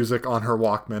her music on her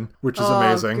Walkman, which is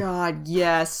amazing. Oh god,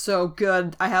 yes, so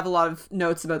good. I have a lot of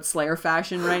notes about Slayer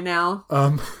fashion right now.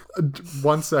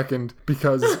 1 second,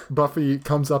 because Buffy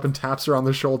comes up and taps her on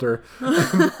the shoulder,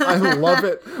 and I love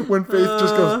it when Faith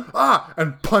just goes,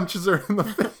 and punches her in the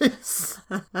face.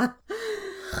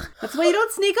 That's why you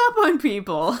don't sneak up on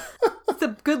people. It's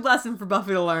a good lesson for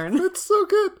Buffy to learn. It's so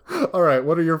good. All right,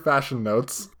 what are your fashion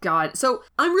notes? God, so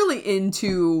I'm really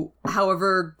into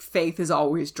however Faith is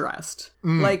always dressed.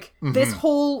 This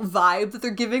whole vibe that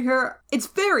they're giving her, it's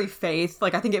very Faith.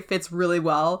 Like, I think it fits really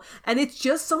well. And it's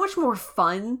just so much more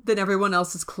fun than everyone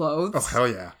else's clothes. Oh, hell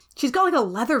yeah. She's got like a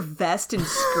leather vest and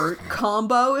skirt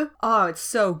combo. Oh, it's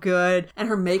so good. And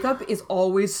her makeup is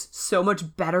always so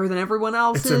much better than everyone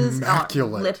else's. It's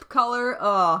immaculate. Lip color.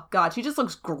 Oh, God, she just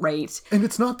looks great. And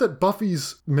it's not that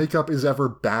Buffy's makeup is ever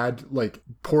bad, like,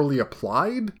 poorly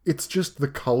applied. It's just the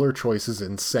color choice is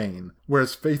insane.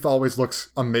 Whereas Faith always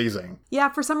looks amazing. Yeah,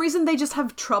 for some reason they just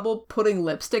have trouble putting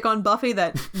lipstick on Buffy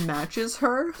that matches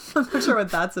her. I'm not sure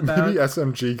what that's about. Maybe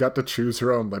SMG got to choose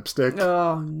her own lipstick.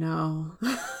 Oh, no.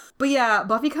 But yeah,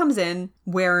 Buffy comes in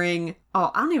wearing, I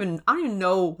don't even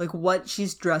know like what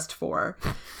she's dressed for.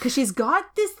 Cause she's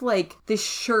got this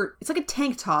shirt. It's like a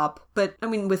tank top, but I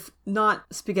mean with not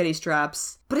spaghetti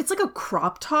straps, but it's like a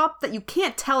crop top that you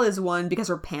can't tell is one because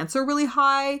her pants are really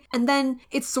high. And then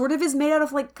it sort of is made out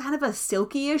of like kind of a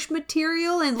silky-ish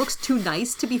material and looks too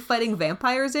nice to be fighting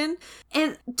vampires in.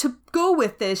 And to go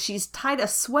with this, she's tied a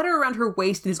sweater around her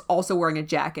waist and is also wearing a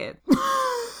jacket.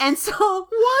 And so,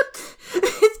 what?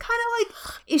 It's kind of like,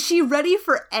 is she ready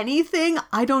for anything?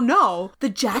 I don't know. The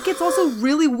jacket's also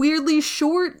really weirdly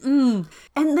short. And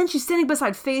then she's standing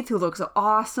beside Faith, who looks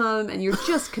awesome, and you're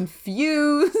just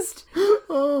confused.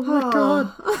 Oh my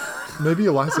god. Maybe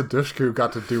Eliza Dushku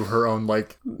got to do her own,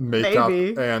 like, makeup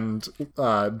and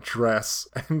dress,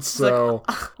 and so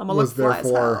was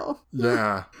therefore,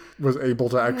 was able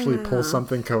to actually pull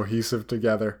something cohesive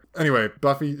together. Anyway,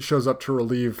 Buffy shows up to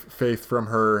relieve Faith from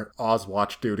her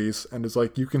Ozwatch duties and is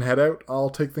like, you can head out, I'll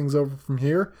take things over from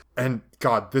here. And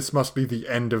God, this must be the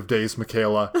end of days,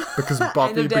 Michaela, because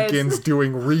Buffy begins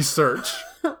doing research.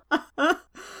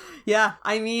 Yeah,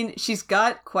 I mean, she's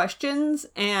got questions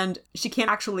and she can't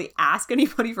actually ask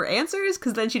anybody for answers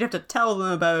because then she'd have to tell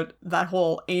them about that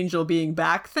whole Angel being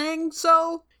back thing.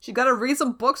 So she got to read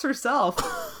some books herself.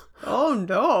 Oh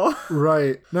no.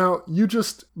 Right. Now, you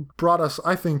just brought us,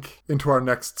 I think, into our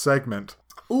next segment.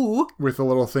 Ooh. With a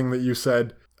little thing that you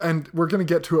said. And we're going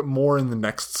to get to it more in the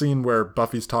next scene where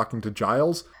Buffy's talking to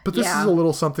Giles. But this is a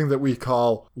little something that we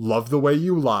call Love the Way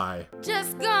You Lie.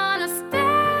 Just gonna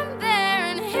stand there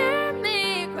and hear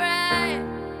me cry.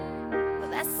 Well,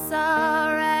 that's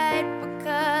alright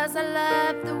because I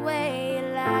love the way you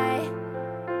lie.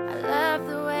 I love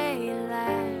the way you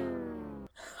lie.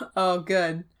 Oh,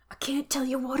 good. I can't tell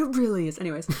you what it really is.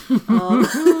 Anyways. I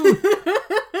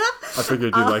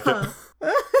figured you'd like it.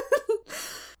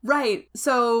 Right.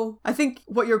 So I think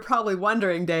what you're probably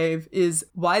wondering, Dave, is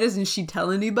why doesn't she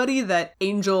tell anybody that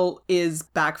Angel is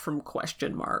back from ?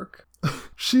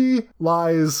 She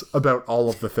lies about all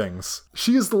of the things.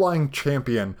 She is the lying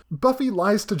champion. Buffy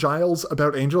lies to Giles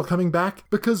about Angel coming back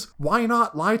because why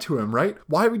not lie to him, right?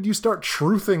 Why would you start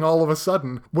truthing all of a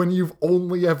sudden when you've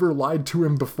only ever lied to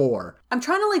him before? I'm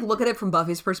trying to like look at it from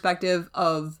Buffy's perspective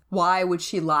of why would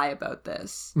she lie about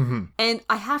this? Mm-hmm. And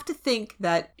I have to think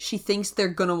that she thinks they're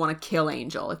gonna want to kill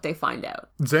Angel if they find out.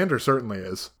 Xander certainly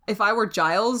is. If I were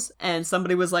Giles and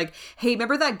somebody was like, hey,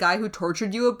 remember that guy who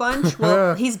tortured you a bunch?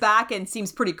 Well, he's back and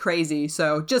seems pretty crazy,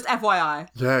 so just FYI.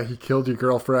 Yeah, he killed your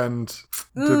girlfriend,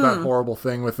 did that horrible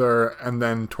thing with her, and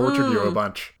then tortured you a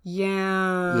bunch.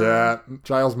 Yeah. Yeah,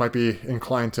 Giles might be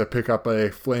inclined to pick up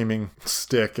a flaming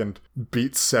stick and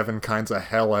beat 7 kinds of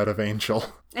hell out of Angel.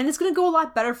 And it's gonna go a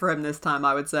lot better for him this time,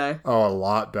 I would say. Oh, a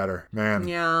lot better, man.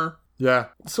 Yeah. Yeah,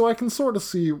 so I can sort of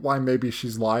see why maybe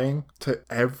she's lying to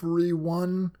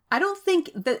everyone. I don't think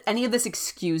that any of this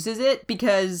excuses it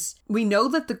because we know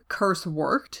that the curse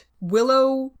worked.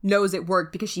 Willow knows it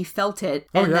worked because she felt it,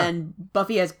 and then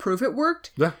Buffy has proof it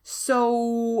worked. Yeah.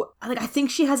 So, like, I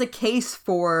think she has a case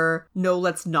for, no,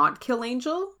 let's not kill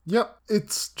Angel. Yep,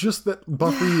 it's just that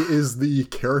Buffy is the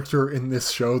character in this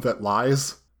show that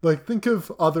lies. Like, think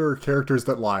of other characters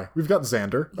that lie. We've got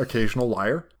Xander, occasional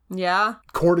liar. Yeah.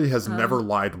 Cordy has never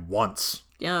lied once.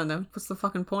 Yeah, no, what's the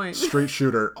fucking point? Straight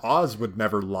shooter. Oz would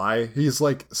never lie. He's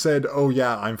like said, oh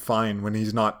yeah, I'm fine when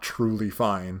he's not truly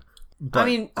fine. But I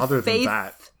mean, other Faith... than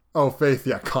that. Oh, Faith,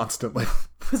 yeah, constantly.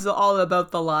 was all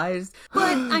about the lies.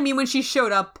 But, I mean, when she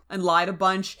showed up and lied a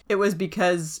bunch, it was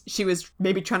because she was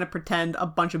maybe trying to pretend a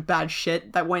bunch of bad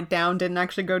shit that went down didn't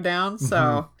actually go down.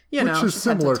 So, you know. Which is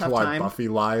similar to why Buffy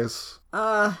lies.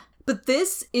 But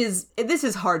this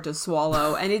is hard to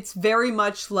swallow, and it's very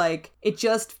much like, it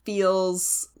just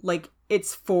feels like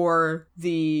it's for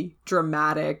the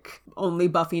dramatic, only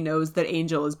Buffy knows that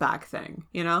Angel is back thing,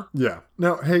 you know? Yeah.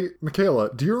 Now, hey,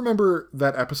 Michaela, do you remember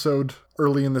that episode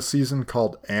early in the season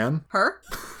called Anne? Her?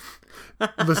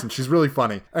 Listen, she's really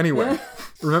funny. Anyway,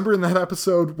 remember in that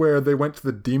episode where they went to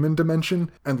the demon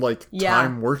dimension and, like,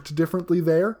 time worked differently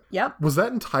there? Yep. Was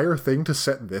that entire thing to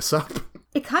set this up?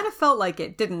 It kind of felt like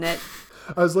it, didn't it?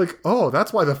 I was like, oh,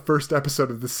 that's why the first episode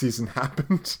of this season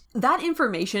happened. That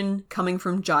information coming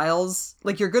from Giles,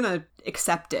 like, you're gonna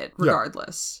accept it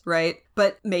regardless, right?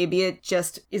 But maybe it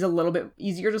just is a little bit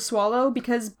easier to swallow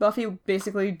because Buffy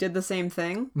basically did the same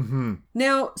thing. Mm-hmm.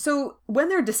 Now, so when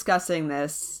they're discussing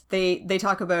this, they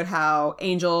talk about how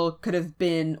Angel could have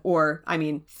been, or, I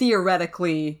mean,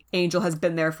 theoretically, Angel has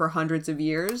been there for hundreds of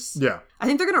years. Yeah. I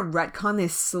think they're gonna retcon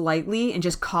this slightly and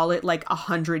just call it, like,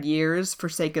 100 years for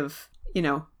sake of, you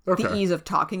know, the ease of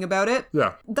talking about it.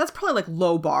 Yeah. That's probably like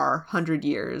low bar, 100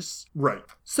 years. Right.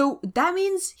 So that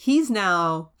means he's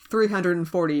now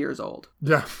 340 years old.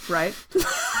 Yeah. Right?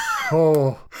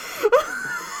 Oh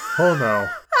no.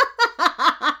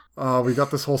 Oh, we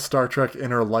got this whole Star Trek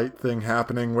Inner Light thing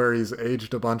happening where he's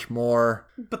aged a bunch more.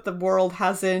 But the world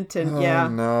hasn't, and Oh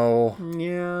no.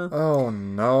 Yeah. Oh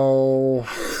no.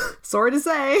 Sorry to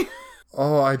say.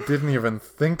 Oh, I didn't even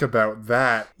think about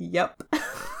that. Yep.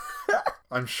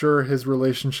 I'm sure his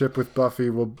relationship with Buffy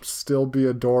will still be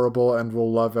adorable and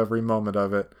we'll love every moment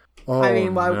of it. Oh, I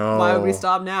mean, why would we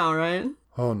stop now, right?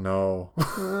 Oh, no.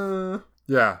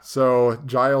 Yeah, so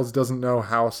Giles doesn't know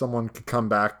how someone could come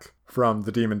back from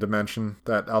the demon dimension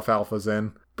that Alfalfa's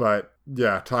in. But,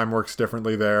 yeah, time works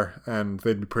differently there, and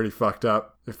they'd be pretty fucked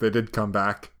up if they did come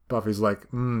back. Buffy's like,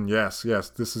 yes,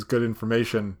 this is good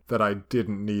information that I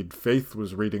didn't need. Faith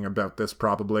was reading about this,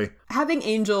 probably. Having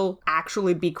Angel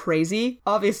actually be crazy,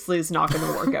 obviously is not going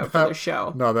to work out for the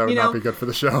show. No, that would not be good for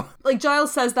the show. Like,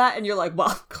 Giles says that, and you're like,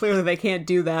 well, clearly they can't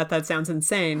do that. That sounds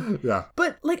insane. Yeah.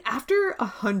 But, like, after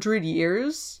 100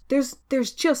 years,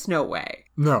 there's just no way.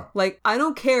 No. Like, I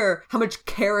don't care how much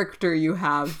character you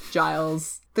have,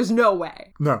 Giles. There's no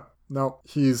way. No,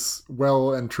 he's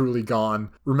well and truly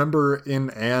gone. Remember in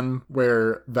Anne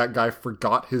where that guy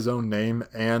forgot his own name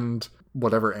and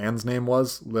whatever Anne's name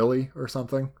was? Lily or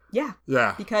something? Yeah.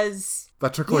 Yeah. Because...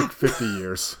 that took like 50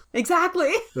 years.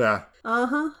 Exactly. Yeah.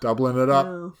 Uh-huh. Doubling it up.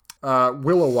 No.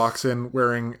 Willow walks in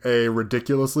wearing a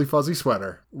ridiculously fuzzy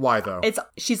sweater. Why though?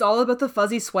 She's all about the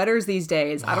fuzzy sweaters these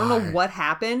days. Why? I don't know what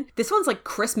happened. This one's like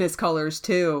Christmas colors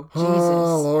too. Jesus.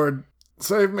 Oh, Lord.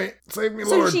 Save me,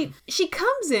 Lord. So she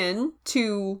comes in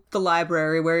to the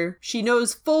library where she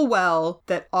knows full well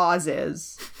that Oz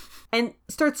is and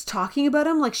starts talking about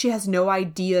him like she has no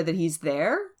idea that he's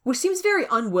there, which seems very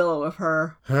un-Willow of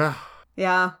her.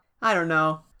 Yeah. I don't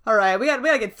know. All right, we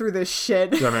gotta get through this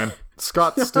shit. Yeah, man.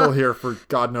 Scott's still here for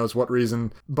God knows what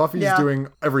reason. Buffy's doing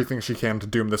everything she can to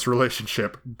doom this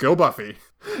relationship. Go Buffy.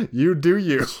 You do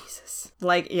you. Jesus.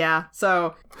 Like, yeah.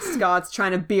 So Scott's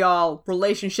trying to be all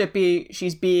relationshipy.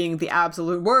 She's being the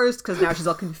absolute worst because now she's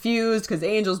all confused because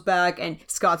Angel's back, and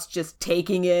Scott's just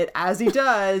taking it as he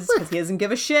does because he doesn't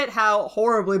give a shit how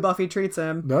horribly Buffy treats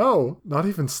him. No, not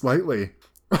even slightly.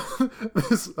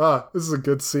 This is a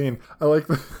good scene. I like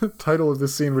the title of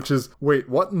this scene, which is, wait,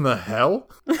 what in the hell?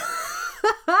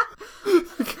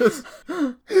 Because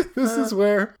this is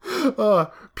where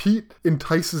Pete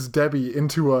entices Debbie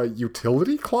into a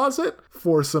utility closet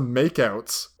for some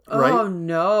makeouts, right? Oh,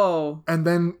 no. And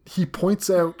then he points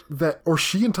out that, or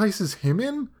she entices him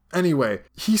in? Anyway,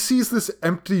 he sees this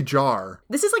empty jar.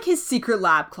 This is like his secret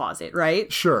lab closet,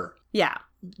 right? Sure. Yeah.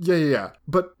 Yeah.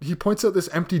 But he points out this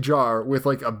empty jar with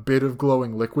like a bit of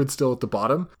glowing liquid still at the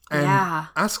bottom and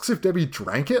asks if Debbie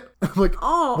drank it. I'm like,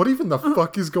 what even the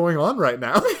fuck is going on right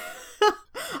now?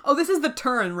 Oh, this is the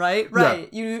turn, right? Right.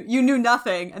 Yeah. You knew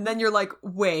nothing, and then you're like,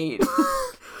 wait,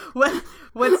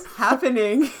 what's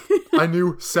happening? I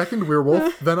knew second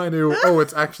werewolf, then I knew, oh,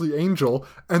 it's actually Angel,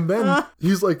 and then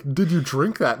he's like, did you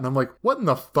drink that? And I'm like, what in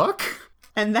the fuck?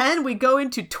 And then we go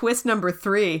into twist number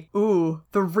 3. Ooh,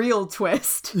 the real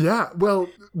twist. Yeah, well,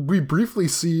 we briefly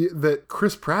see that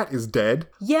Chris Pratt is dead.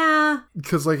 Yeah.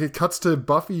 Because, like, it cuts to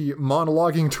Buffy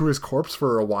monologuing to his corpse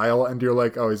for a while, and you're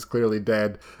like, oh, he's clearly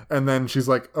dead. And then she's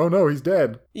like, oh no, he's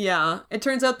dead. Yeah. It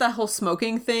turns out that whole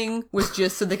smoking thing was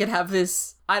just so they could have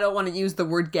this, I don't want to use the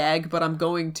word gag, but I'm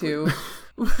going to.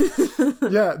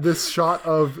 Yeah, this shot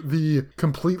of the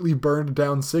completely burned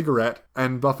down cigarette,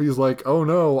 and Buffy's like, oh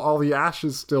no, all the ash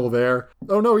is still there.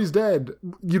 Oh no, he's dead.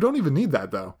 You don't even need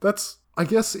that, though. I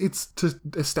guess it's to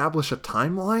establish a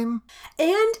timeline.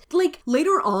 And, like,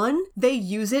 later on, they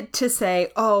use it to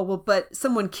say, oh, well, but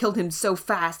someone killed him so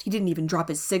fast, he didn't even drop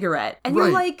his cigarette. And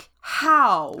you're like,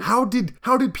 how? How did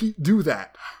Pete do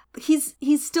that?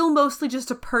 He's still mostly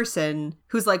just a person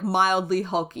who's, like, mildly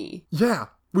hulky. Yeah.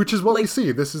 Which is what we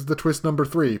see. This is the twist number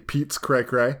 3. Pete's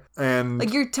cray-cray. And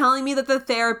like, you're telling me that the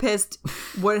therapist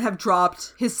wouldn't have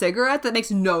dropped his cigarette? That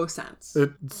makes no sense.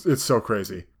 It's so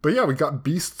crazy. But yeah, we got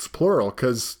beasts plural,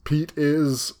 because Pete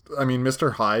is,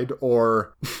 Mr. Hyde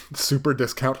or Super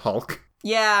Discount Hulk.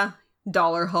 Yeah,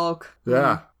 Dollar Hulk.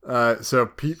 Yeah. So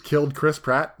Pete killed Chris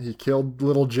Pratt. He killed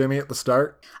little Jimmy at the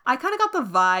start. I kind of got the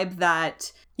vibe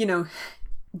that,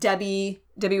 Debbie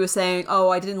was saying, oh,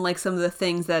 I didn't like some of the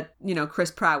things that,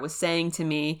 Chris Pratt was saying to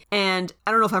me. And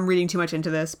I don't know if I'm reading too much into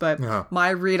this, but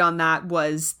my read on that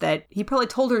was that he probably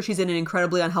told her she's in an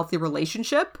incredibly unhealthy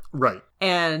relationship. Right.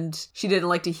 And she didn't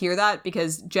like to hear that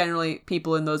because generally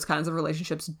people in those kinds of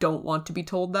relationships don't want to be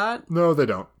told that. No, they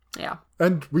don't. Yeah.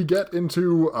 And we get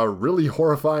into a really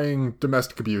horrifying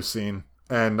domestic abuse scene.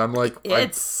 And I'm like, I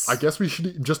guess we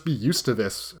should just be used to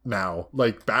this now.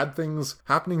 Like, bad things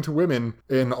happening to women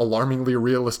in alarmingly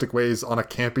realistic ways on a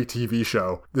campy TV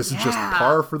show. This is just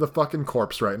par for the fucking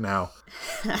corpse right now.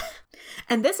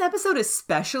 And this episode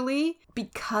especially,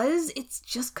 because it's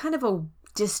just kind of a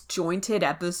disjointed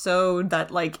episode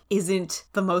that, like, isn't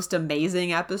the most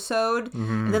amazing episode.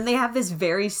 Mm-hmm. And then they have this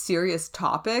very serious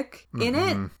topic in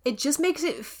it. It just makes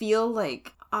it feel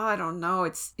like, I don't know.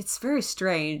 It's very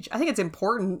strange. I think it's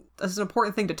important. It's an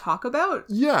important thing to talk about.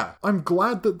 Yeah, I'm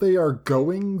glad that they are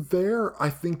going there. I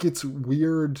think it's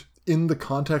weird in the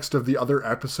context of the other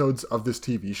episodes of this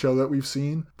TV show that we've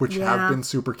seen, which have been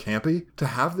super campy. To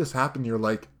have this happen, you're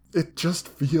like, it just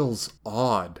feels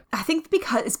odd. I think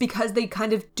it's because they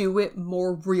kind of do it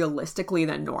more realistically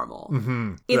than normal.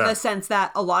 Mm-hmm. In the sense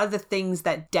that a lot of the things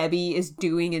that Debbie is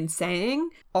doing and saying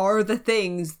are the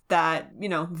things that,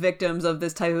 victims of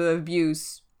this type of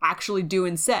abuse actually do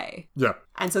and say. Yeah.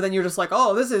 And so then you're just like,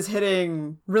 oh, this is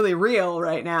hitting really real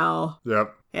right now.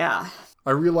 Yep. Yeah.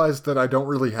 I realized that I don't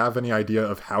really have any idea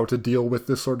of how to deal with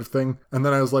this sort of thing. And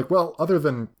then I was like, well, other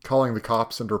than calling the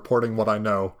cops and reporting what I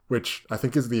know, which I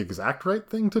think is the exact right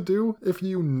thing to do if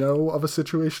you know of a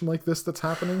situation like this that's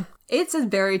happening. It's a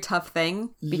very tough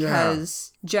thing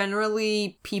because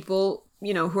generally people,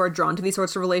 who are drawn to these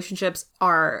sorts of relationships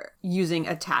are using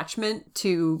attachment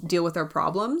to deal with their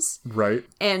problems. Right.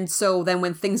 And so then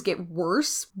when things get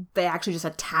worse, they actually just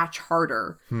attach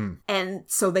harder. And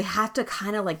so they have to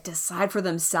kind of like decide for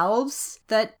themselves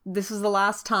that this is the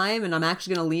last time and I'm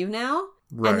actually going to leave now.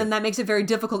 Right. And then that makes it very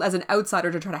difficult as an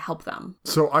outsider to try to help them.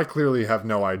 So I clearly have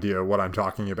no idea what I'm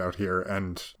talking about here.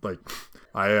 And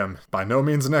I am by no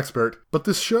means an expert, but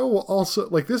this show also,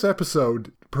 this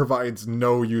episode provides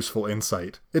no useful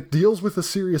insight. It deals with a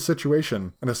serious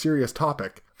situation and a serious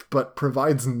topic, but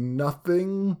provides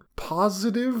nothing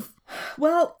positive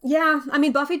Well, yeah. I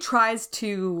mean, Buffy tries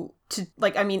to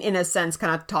in a sense,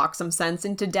 kind of talk some sense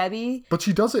into Debbie. But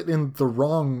she does it in the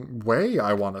wrong way,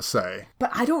 I want to say.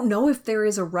 But I don't know if there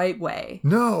is a right way.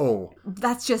 No.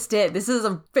 That's just it. This is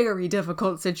a very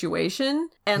difficult situation.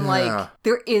 And,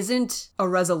 there isn't a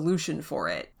resolution for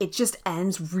it. It just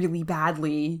ends really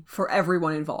badly for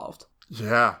everyone involved.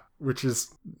 Yeah. Which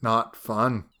is not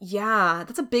fun. Yeah,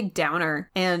 that's a big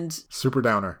downer. And super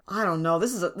downer. I don't know.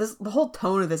 The whole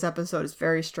tone of this episode is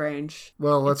very strange.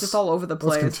 Well, it's just all over the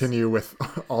place. Let's continue with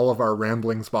all of our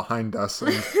ramblings behind us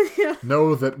and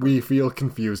know that we feel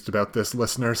confused about this,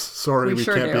 listeners. Sorry, we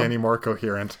sure can't be any more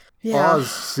coherent. Yeah. Oz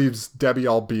sees Debbie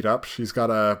all beat up. She's got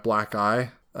a black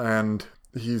eye, and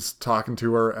he's talking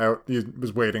to her out. He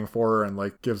was waiting for her and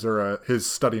gives her his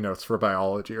study notes for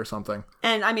biology or something.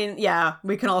 And I mean, yeah,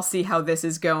 we can all see how this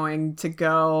is going to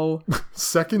go.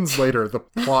 Seconds later, the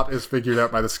plot is figured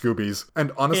out by the Scoobies.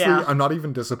 And honestly, I'm not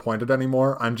even disappointed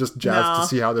anymore. I'm just jazzed to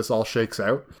see how this all shakes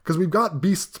out. Because we've got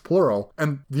beasts plural.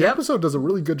 And the episode does a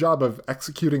really good job of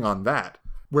executing on that.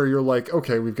 Where you're like,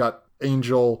 okay, we've got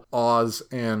Angel, Oz,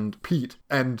 and Pete.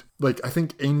 And, I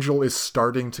think Angel is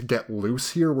starting to get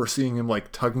loose here. We're seeing him,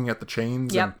 tugging at the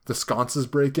chains, and the sconce is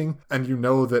breaking. And you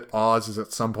know that Oz is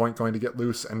at some point going to get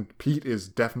loose, and Pete is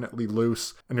definitely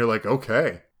loose. And you're like,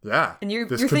 okay, yeah. And you're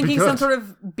thinking some sort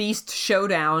of beast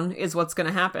showdown is what's going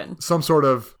to happen. Some sort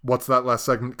of, what's that last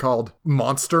segment called?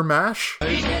 Monster mash?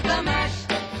 He did the mash.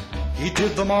 He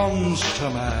did the monster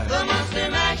mash. The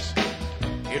monster mash.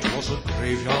 It was a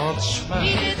graveyard smash.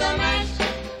 He did the mash.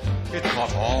 It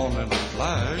caught on in a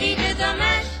flash. He did the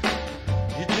mash.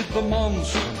 He did the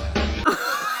monster mash.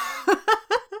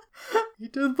 He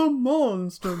did the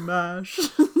monster mash.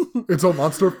 It's a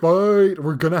monster fight.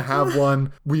 We're gonna have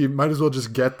one. We might as well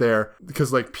just get there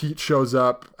because Pete shows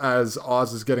up as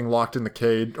Oz is getting locked in the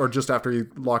cage, or just after he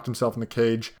locked himself in the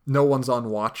cage. No one's on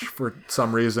watch for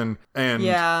some reason. And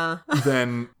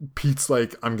then Pete's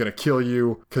like, I'm gonna kill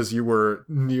you because you were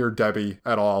near Debbie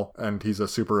at all. And he's a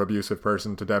super abusive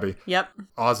person to Debbie. Yep.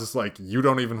 Oz is like, you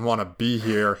don't even want to be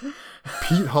here.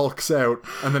 Pete hulks out,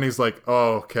 and then he's like,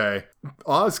 oh, okay.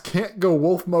 Oz can't go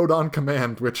wolf mode on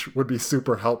command, which would be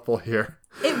super helpful here.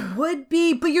 It would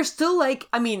be, but you're still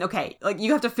okay,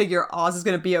 you have to figure Oz is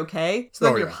going to be okay, so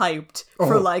then you're hyped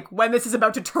for when this is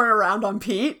about to turn around on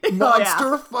Pete.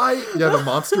 Monster fight! Yeah, the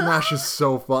monster mash is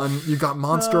so fun. You got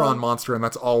monster on monster, and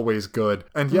that's always good.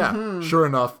 And sure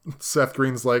enough, Seth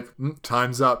Green's like,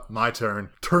 time's up, my turn.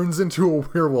 Turns into a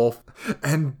werewolf,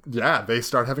 and they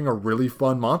start having a really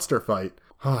fun monster fight.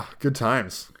 Good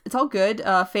times. It's all good.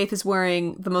 Faith is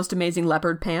wearing the most amazing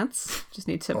leopard pants. Just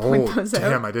need to point those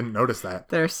out. Damn, I didn't notice that.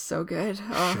 They're so good.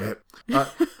 Oh. Shit.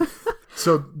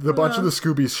 So the bunch of the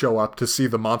Scoobies show up to see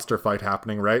the monster fight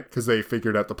happening, right? Because they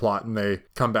figured out the plot and they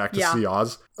come back to see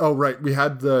Oz. Oh, right. We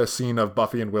had the scene of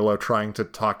Buffy and Willow trying to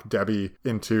talk Debbie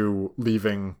into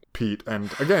leaving Pete.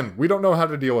 And again, we don't know how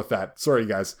to deal with that. Sorry,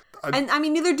 guys. And I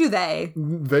mean, neither do they.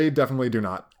 They definitely do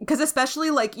not. Because especially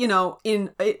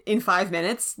in 5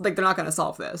 minutes, they're not going to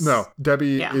solve this. No,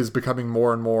 Debbie is becoming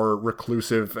more and more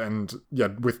reclusive and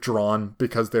withdrawn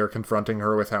because they're confronting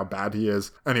her with how bad he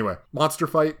is. Anyway, monster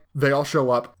fight. They all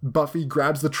show up. Buffy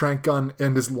grabs the trank gun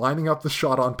and is lining up the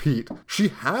shot on Pete. She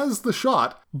has the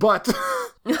shot, but...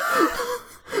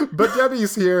 But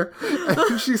Debbie's here,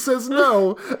 and she says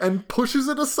no, and pushes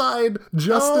it aside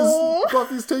just as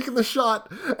Buffy's taking the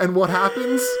shot. And what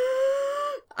happens?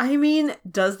 I mean,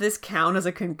 does this count as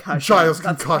a concussion? Child's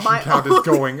concussion count is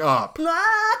going up.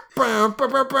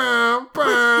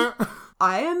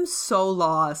 I am so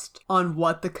lost on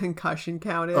what the concussion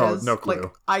count is. Oh, no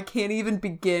clue. I can't even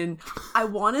begin. I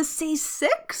want to say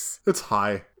 6. It's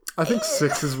high. I think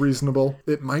 6 is reasonable.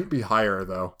 It might be higher,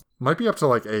 though. Might be up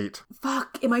to 8.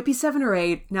 Fuck, it might be 7 or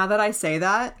 8 now that I say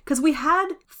that. Because we had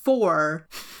 4.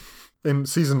 In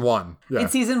season 1. Yeah. In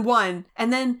season 1.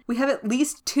 And then we have at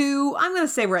least 2. I'm going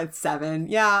to say we're at 7.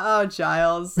 Yeah, oh,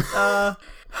 Giles.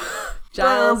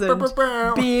 Giles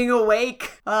and being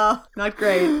awake. Not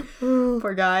great.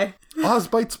 Poor guy. Oz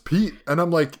bites Pete, and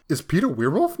I'm like, is Pete a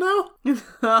werewolf now?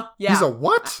 Yeah. He's a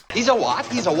what? He's a what?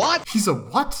 He's a what? He's a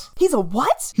what? He's a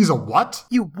what? He's a what?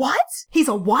 You what? He's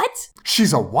a what?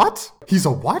 She's a what? He's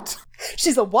a what?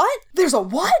 She's a what? There's a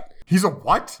what? He's a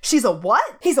what? She's a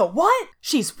what? He's a what?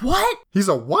 She's what? He's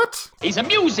a what? He's a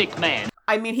music man.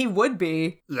 I mean, he would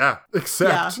be. Yeah,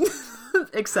 except. Yeah.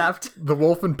 Except. The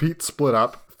Wolf and Pete split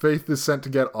up. Faith is sent to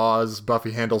get Oz.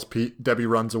 Buffy handles Pete. Debbie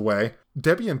runs away.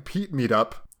 Debbie and Pete meet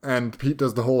up, and Pete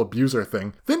does the whole abuser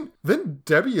thing. Then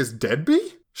Debbie is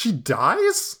Deadbeat? She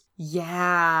dies?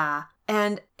 Yeah.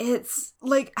 And it's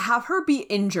have her be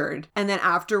injured, and then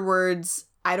afterwards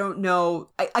I don't know.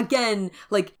 Again,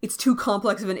 like, it's too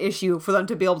complex of an issue for them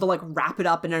to be able to, like, wrap it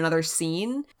up in another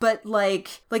scene. But,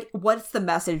 like, what's the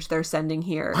message they're sending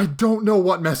here? I don't know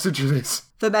what message it is.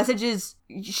 The message is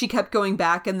she kept going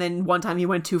back, and then one time he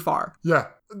went too far. Yeah.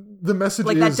 The message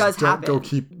like, is that does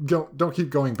don't keep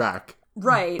going back.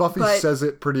 Right. Buffy says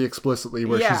it pretty explicitly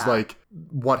where she's like,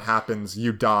 what happens?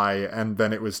 You die, and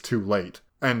then it was too late.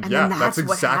 And yeah, that's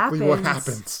exactly what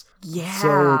happens. Yeah. So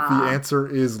the answer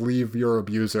is leave your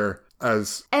abuser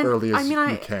as early as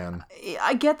you can.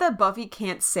 I get that Buffy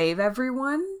can't save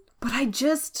everyone, but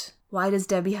why does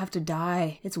Debbie have to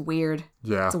die? It's weird.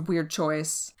 Yeah. It's a weird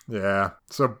choice. Yeah.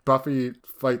 So Buffy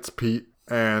fights Pete,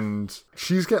 and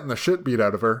she's getting the shit beat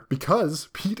out of her because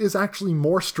Pete is actually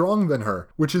more strong than her,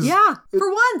 which is... Yeah,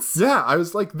 for once. Yeah, I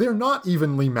was like, they're not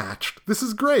evenly matched. This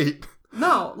is great.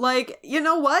 No, like, you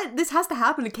know what? This has to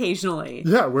happen occasionally.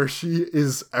 Yeah, where she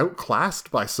is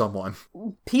outclassed by someone.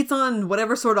 Pete's on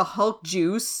whatever sort of Hulk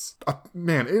juice.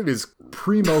 Man, it is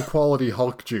primo quality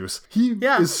Hulk juice. He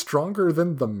is stronger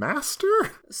than the Master?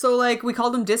 So, like, we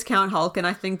called him Discount Hulk, and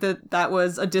I think that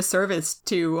was a disservice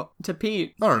to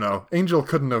Pete. I don't know. Angel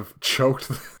couldn't have choked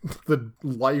the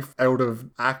life out of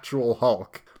actual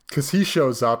Hulk, because he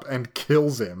shows up and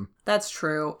kills him. That's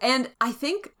true. And I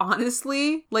think,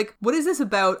 honestly, like, what is this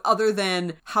about other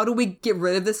than how do we get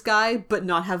rid of this guy but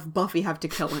not have Buffy have to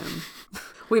kill him?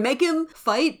 We make him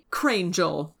fight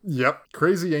Crangel. Yep,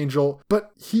 Crazy Angel.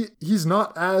 But he's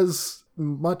not as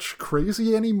much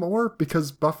crazy anymore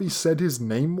because Buffy said his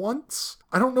name once.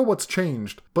 I don't know what's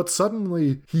changed, but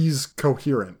suddenly he's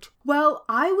coherent. Well,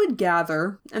 I would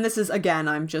gather, and this is, again,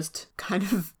 I'm just kind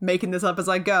of making this up as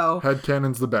I go.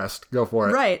 Headcanon's the best. Go for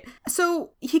it. Right.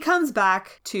 So he comes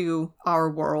back to our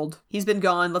world. He's been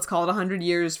gone, let's call it 100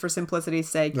 years for simplicity's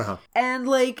sake. Uh-huh. And,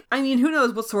 like, I mean, who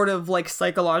knows what sort of, like,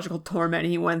 psychological torment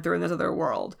he went through in this other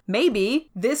world. Maybe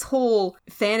this whole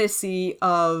fantasy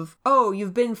of, oh,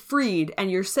 you've been freed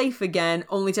and you're safe again,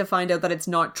 only to find out that it's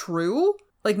not true.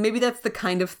 Like, maybe that's the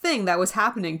kind of thing that was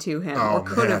happening to him or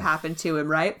could have happened to him,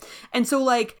 right? And so,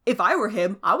 like, if I were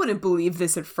him, I wouldn't believe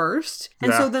this at first.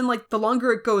 And so then, like, the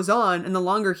longer it goes on and the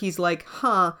longer he's like,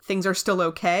 things are still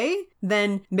okay,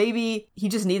 then maybe he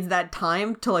just needs that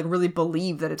time to, like, really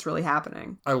believe that it's really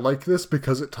happening. I like this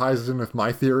because it ties in with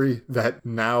my theory that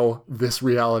now this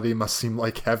reality must seem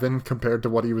like heaven compared to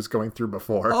what he was going through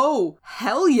before. Oh,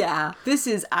 hell yeah. This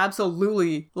is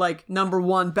absolutely, like,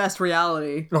 #1 best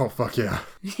reality. Oh, fuck yeah.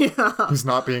 Yeah. He's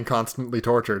not being constantly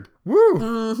tortured. Woo!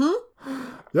 Mm-hmm.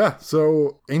 Yeah,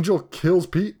 so Angel kills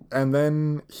Pete, and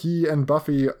then he and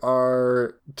Buffy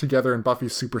are together, and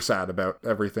Buffy's super sad about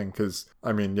everything, because,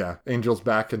 I mean, yeah, Angel's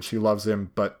back and she loves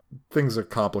him, but things are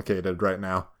complicated right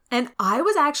now. And I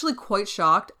was actually quite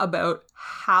shocked about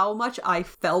how much I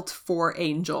felt for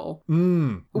Angel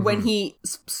when he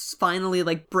finally,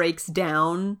 like, breaks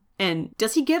down. And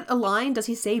does he get a line? Does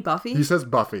he say Buffy? He says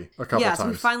Buffy a couple times. Yeah,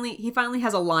 so he finally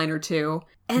has a line or two.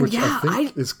 And which I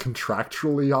think is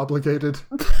contractually obligated.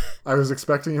 I was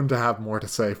expecting him to have more to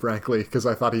say, frankly, because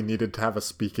I thought he needed to have a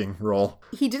speaking role.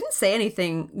 He didn't say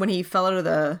anything when he fell out of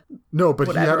the... No, but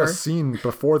whatever. He had a scene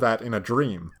before that in a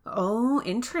dream. Oh,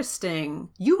 interesting.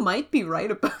 You might be right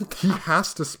about that. He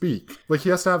has to speak. Like, he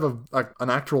has to have an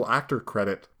actual actor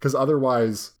credit, because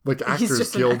otherwise, like,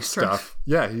 Actors Guild stuff.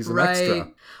 Yeah, he's an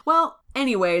extra. Well,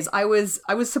 anyways, I was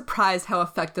surprised how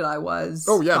affected I was.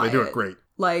 Oh, yeah, they do it great.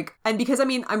 Like, and because, I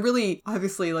mean, I'm really,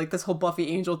 obviously, like, this whole Buffy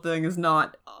Angel thing is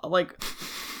not, like,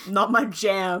 not my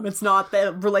jam. It's not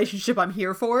the relationship I'm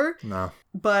here for. No.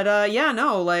 But, yeah,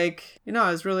 no, like, you know,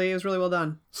 it was really well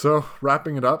done. So,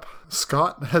 wrapping it up,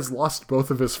 Scott has lost both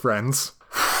of his friends.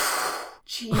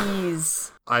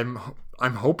 Jeez. I'm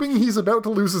hoping he's about to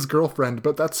lose his girlfriend,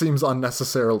 but that seems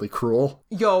unnecessarily cruel.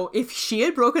 Yo, if she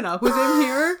had broken up with him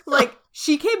here, like,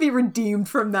 she can't be redeemed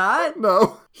from that.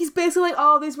 No. He's basically like,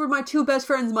 oh, these were my 2 best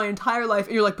friends my entire life.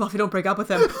 And you're like, Buffy, don't break up with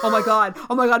him. Oh my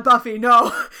god, Buffy, no.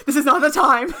 This is not the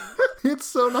time. It's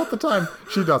so not the time.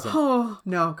 She doesn't. Oh,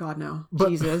 no, God, no. But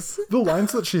Jesus. The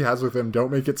lines that she has with him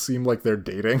don't make it seem like they're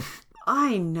dating.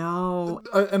 I know.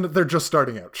 And they're just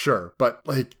starting out, sure. But,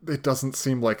 like, it doesn't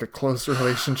seem like a close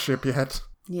relationship yet.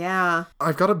 Yeah.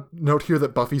 I've got a note here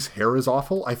that Buffy's hair is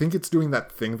awful. I think it's doing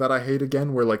that thing that I hate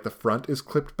again, where, like, the front is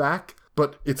clipped back,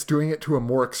 but it's doing it to a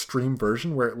more extreme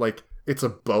version where, like, it's a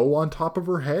bow on top of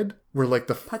her head, where, like,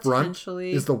 the front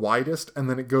is the widest, and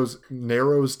then it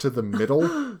narrows to the middle,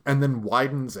 and then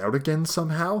widens out again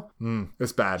somehow.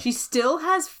 It's bad. She still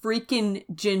has freaking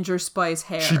Ginger Spice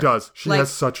hair. She does. She has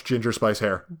such Ginger Spice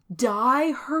hair.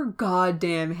 Dye her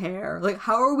goddamn hair. Like,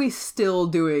 how are we still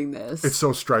doing this? It's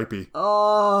so stripy.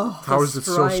 Oh, how is it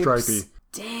so stripy?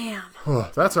 Damn.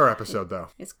 That's our episode, though.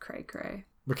 It's cray-cray.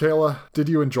 Michaela, did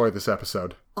you enjoy this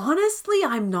episode? Honestly,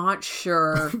 I'm not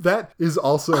sure. That is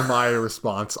also my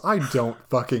response. I don't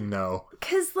fucking know.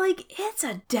 Because, like, it's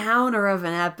a downer of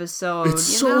an episode. It's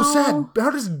so sad.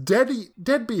 How does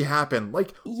Deadbeat happen?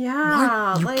 Like,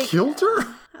 yeah, what? You killed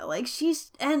her? Like,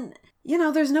 and, you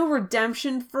know, there's no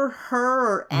redemption for her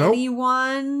or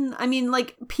anyone. I mean,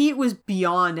 like, Pete was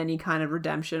beyond any kind of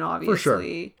redemption, obviously. For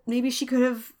sure. Maybe she could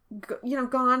have, you know,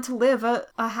 gone on to live a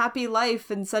happy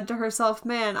life and said to herself,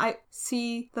 man, I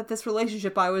see that this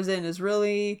relationship I was in was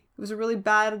a really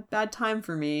bad time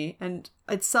for me, and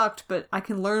it sucked, but I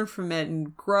can learn from it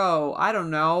and grow. I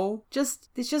don't know.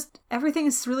 It's just everything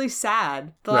is really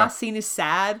sad. The last scene is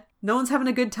sad. No one's having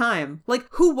a good time. Like,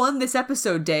 who won this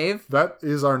episode, Dave? That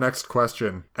is our next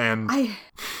question, and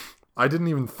I didn't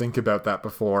even think about that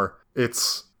before.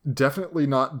 It's definitely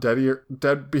not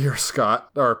Deadbeat or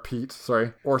Scott, or Pete,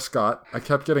 sorry, or Scott. I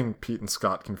kept getting Pete and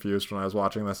Scott confused when I was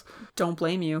watching this. Don't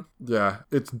blame you. Yeah,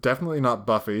 it's definitely not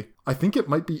Buffy. I think it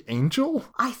might be Angel.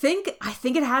 I think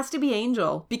it has to be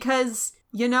Angel, because,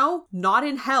 you know, not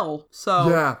in hell, so...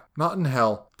 Yeah, not in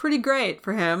hell. Pretty great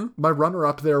for him. My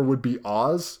runner-up there would be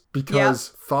Oz, because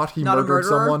thought he murdered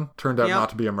someone, turned out not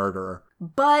to be a murderer.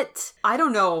 But I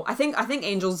don't know. I think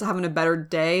Angel's having a better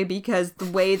day, because the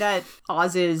way that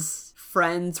Oz's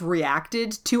friends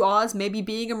reacted to Oz maybe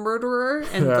being a murderer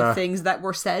and the things that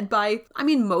were said by, I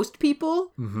mean, most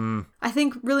people, I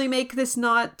think really make this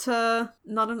not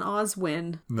an Oz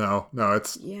win. No,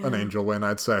 it's an Angel win,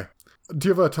 I'd say. Do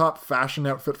you have a top fashion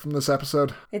outfit from this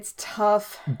episode? It's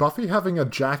tough. Buffy having a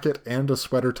jacket and a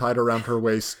sweater tied around her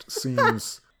waist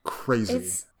seems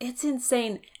crazy. It's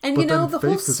insane. And you know, the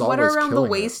whole sweater around the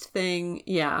waist thing,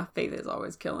 Faith is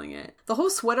always killing it. The whole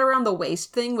sweater around the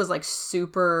waist thing was like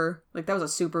super, like that was a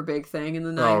super big thing in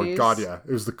the 90s. Oh god, yeah.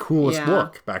 It was the coolest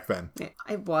look back then.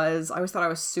 It was. I always thought I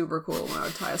was super cool when I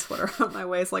would tie a sweater around my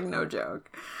waist, like no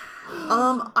joke.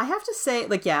 I have to say,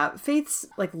 like, Faith's,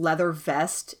 like, leather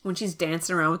vest, when she's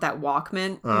dancing around with that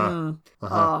Walkman,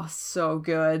 oh, so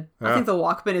good. Yeah. I think the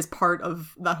Walkman is part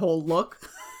of that whole look,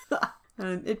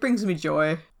 and it brings me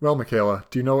joy. Well, Michaela,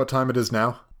 do you know what time it is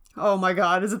now? Oh my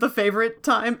god, is it the favorite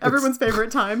time? Everyone's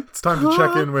favorite time? It's time to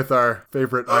check in with our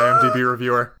favorite IMDb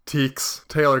reviewer, Teeks,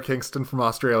 Taylor Kingston from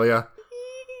Australia.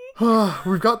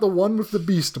 We've got the one with the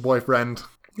beast boyfriend.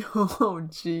 Oh,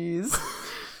 jeez.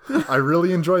 I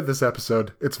really enjoyed this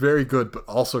episode. It's very good, but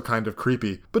also kind of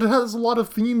creepy. But it has a lot of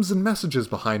themes and messages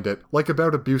behind it, like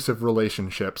about abusive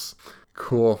relationships.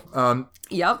 Cool.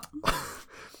 Yep.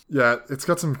 Yeah, it's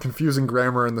got some confusing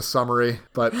grammar in the summary,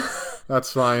 but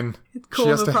that's fine. It's cool, she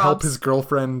has to help his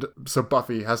girlfriend, so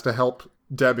Buffy has to help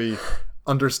Debbie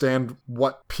understand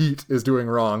what Pete is doing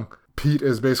wrong. Pete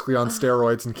is basically on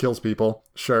steroids and kills people.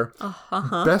 Sure.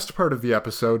 Best part of the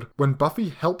episode, when Buffy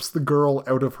helps the girl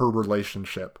out of her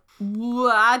relationship.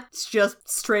 That's just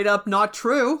straight up not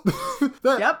true.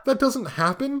 That doesn't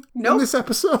happen in this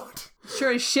episode.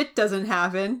 Sure as shit doesn't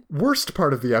happen. Worst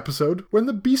part of the episode, when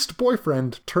the beast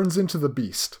boyfriend turns into the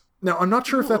beast. Now, I'm not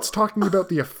sure if that's talking about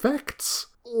the effects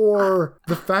or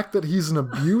the fact that he's an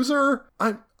abuser.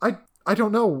 I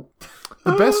don't know.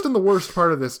 The best and the worst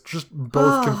part of this just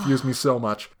both confuse me so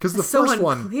much. Because the first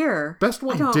best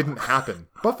one didn't happen.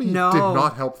 Buffy did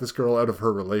not help this girl out of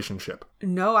her relationship.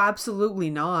 No, absolutely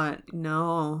not.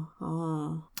 No.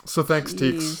 Oh. So thanks,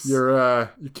 Teeks. You're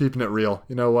keeping it real.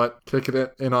 You know what? Kicking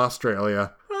it in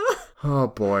Australia. Oh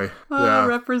boy. Yeah.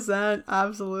 Represent.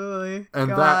 Absolutely.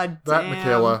 And that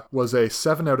Michaela, was a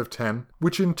 7 out of 10,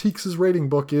 which in Teeks' rating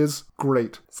book is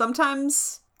great.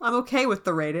 Sometimes I'm okay with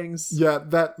the ratings. Yeah,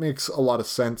 that makes a lot of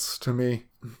sense to me.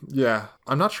 Yeah.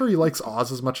 I'm not sure he likes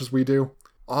Oz as much as we do.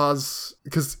 Oz,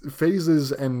 because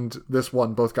Phases and this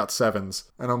one both got 7s.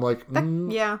 And I'm like,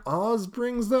 Oz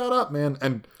brings that up, man.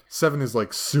 And 7 is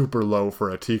like super low for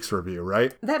a Teeks review,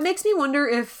 right? That makes me wonder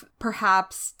if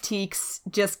perhaps Teeks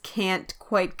just can't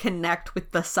quite connect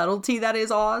with the subtlety that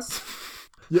is Oz.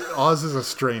 Yeah, Oz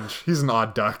is he's an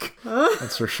odd duck.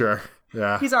 That's for sure.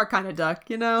 Yeah. He's our kind of duck,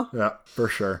 you know? Yeah, for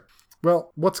sure.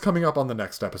 Well, what's coming up on the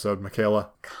next episode, Michaela?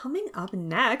 Coming up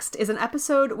next is an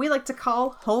episode we like to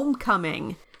call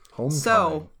Homecoming. Homecoming.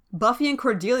 So, Buffy and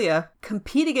Cordelia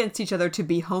compete against each other to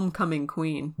be Homecoming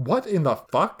Queen. What in the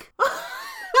fuck?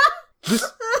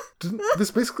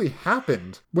 This basically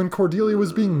happened when Cordelia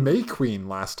was being May Queen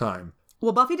last time.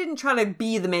 Well, Buffy didn't try to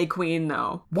be the May Queen,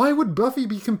 though. Why would Buffy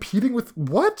be competing with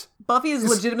what? Buffy is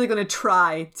legitimately going to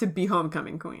try to be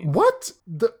Homecoming Queen. What?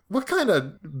 What kind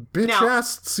of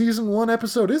bitch-ass season 1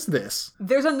 episode is this?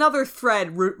 There's another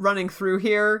thread running through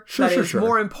here that is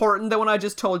more important than what I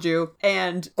just told you,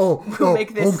 and we'll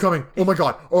make this... Homecoming. Oh my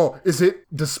god. Oh, is it...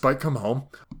 Does Spike come home?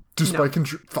 Do Spike and...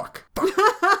 Fuck.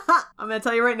 I'm going to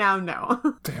tell you right now, no.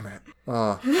 Damn it.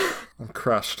 I'm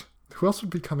crushed. Who else would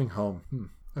be coming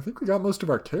home? I think we got most of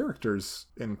our characters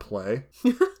in play.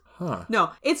 Huh.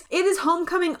 No, it is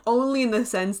homecoming only in the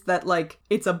sense that, like,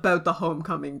 it's about the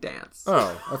homecoming dance.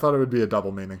 Oh, I thought it would be a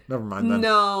double meaning. Never mind then.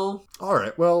 No. All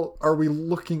right, well, are we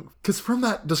looking... Because from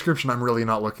that description, I'm really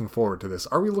not looking forward to this.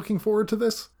 Are we looking forward to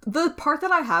this? The part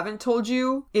that I haven't told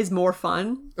you is more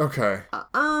fun. Okay.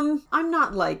 I'm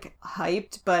not, like,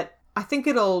 hyped, but I think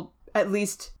it'll at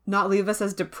least not leave us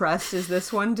as depressed as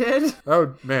this one did.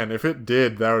 Oh, man, if it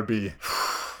did, that would be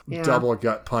double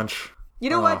gut punch. You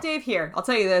know what, Dave? Here, I'll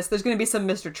tell you this. There's going to be some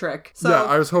Mr. Trick. So, yeah,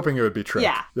 I was hoping it would be Trick.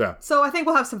 Yeah. So I think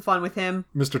we'll have some fun with him.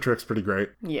 Mr. Trick's pretty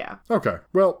great. Yeah. Okay.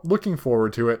 Well, looking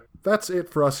forward to it. That's it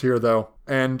for us here, though.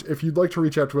 And if you'd like to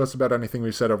reach out to us about anything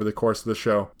we've said over the course of the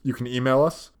show, you can email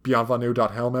us,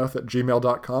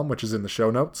 beyondvanu.hellmouth@gmail.com, which is in the show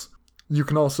notes. You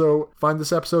can also find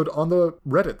this episode on the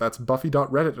Reddit. That's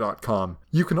buffy.reddit.com.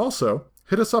 You can also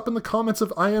hit us up in the comments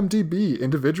of IMDb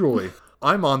individually.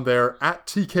 I'm on there at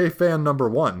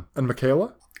TKFan1. And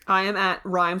Michaela? I am at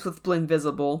Rhymes with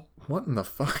Blinvisible. What in the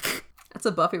fuck? That's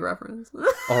a Buffy reference.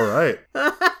 All right.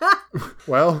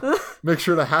 Well, make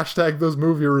sure to hashtag those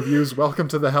movie reviews, welcome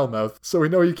to the Hellmouth, so we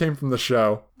know you came from the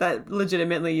show. That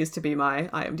legitimately used to be my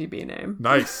IMDb name.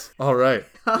 Nice. All right.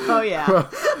 Oh, yeah. Well,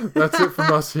 that's it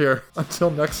from us here. Until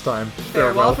next time,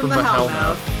 farewell from the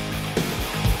Hellmouth.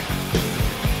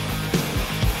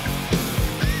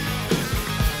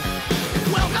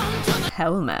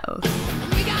 Hellmouth.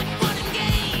 We got fun and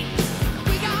games.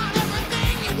 We got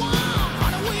everything you want.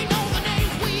 How do we know the names?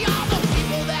 We are the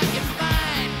people that can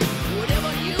find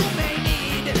whatever you may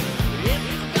need. If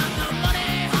you got the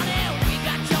money, honey, we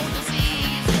got your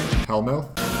disease. Hellmouth?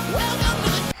 Welcome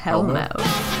to the Hellmouth.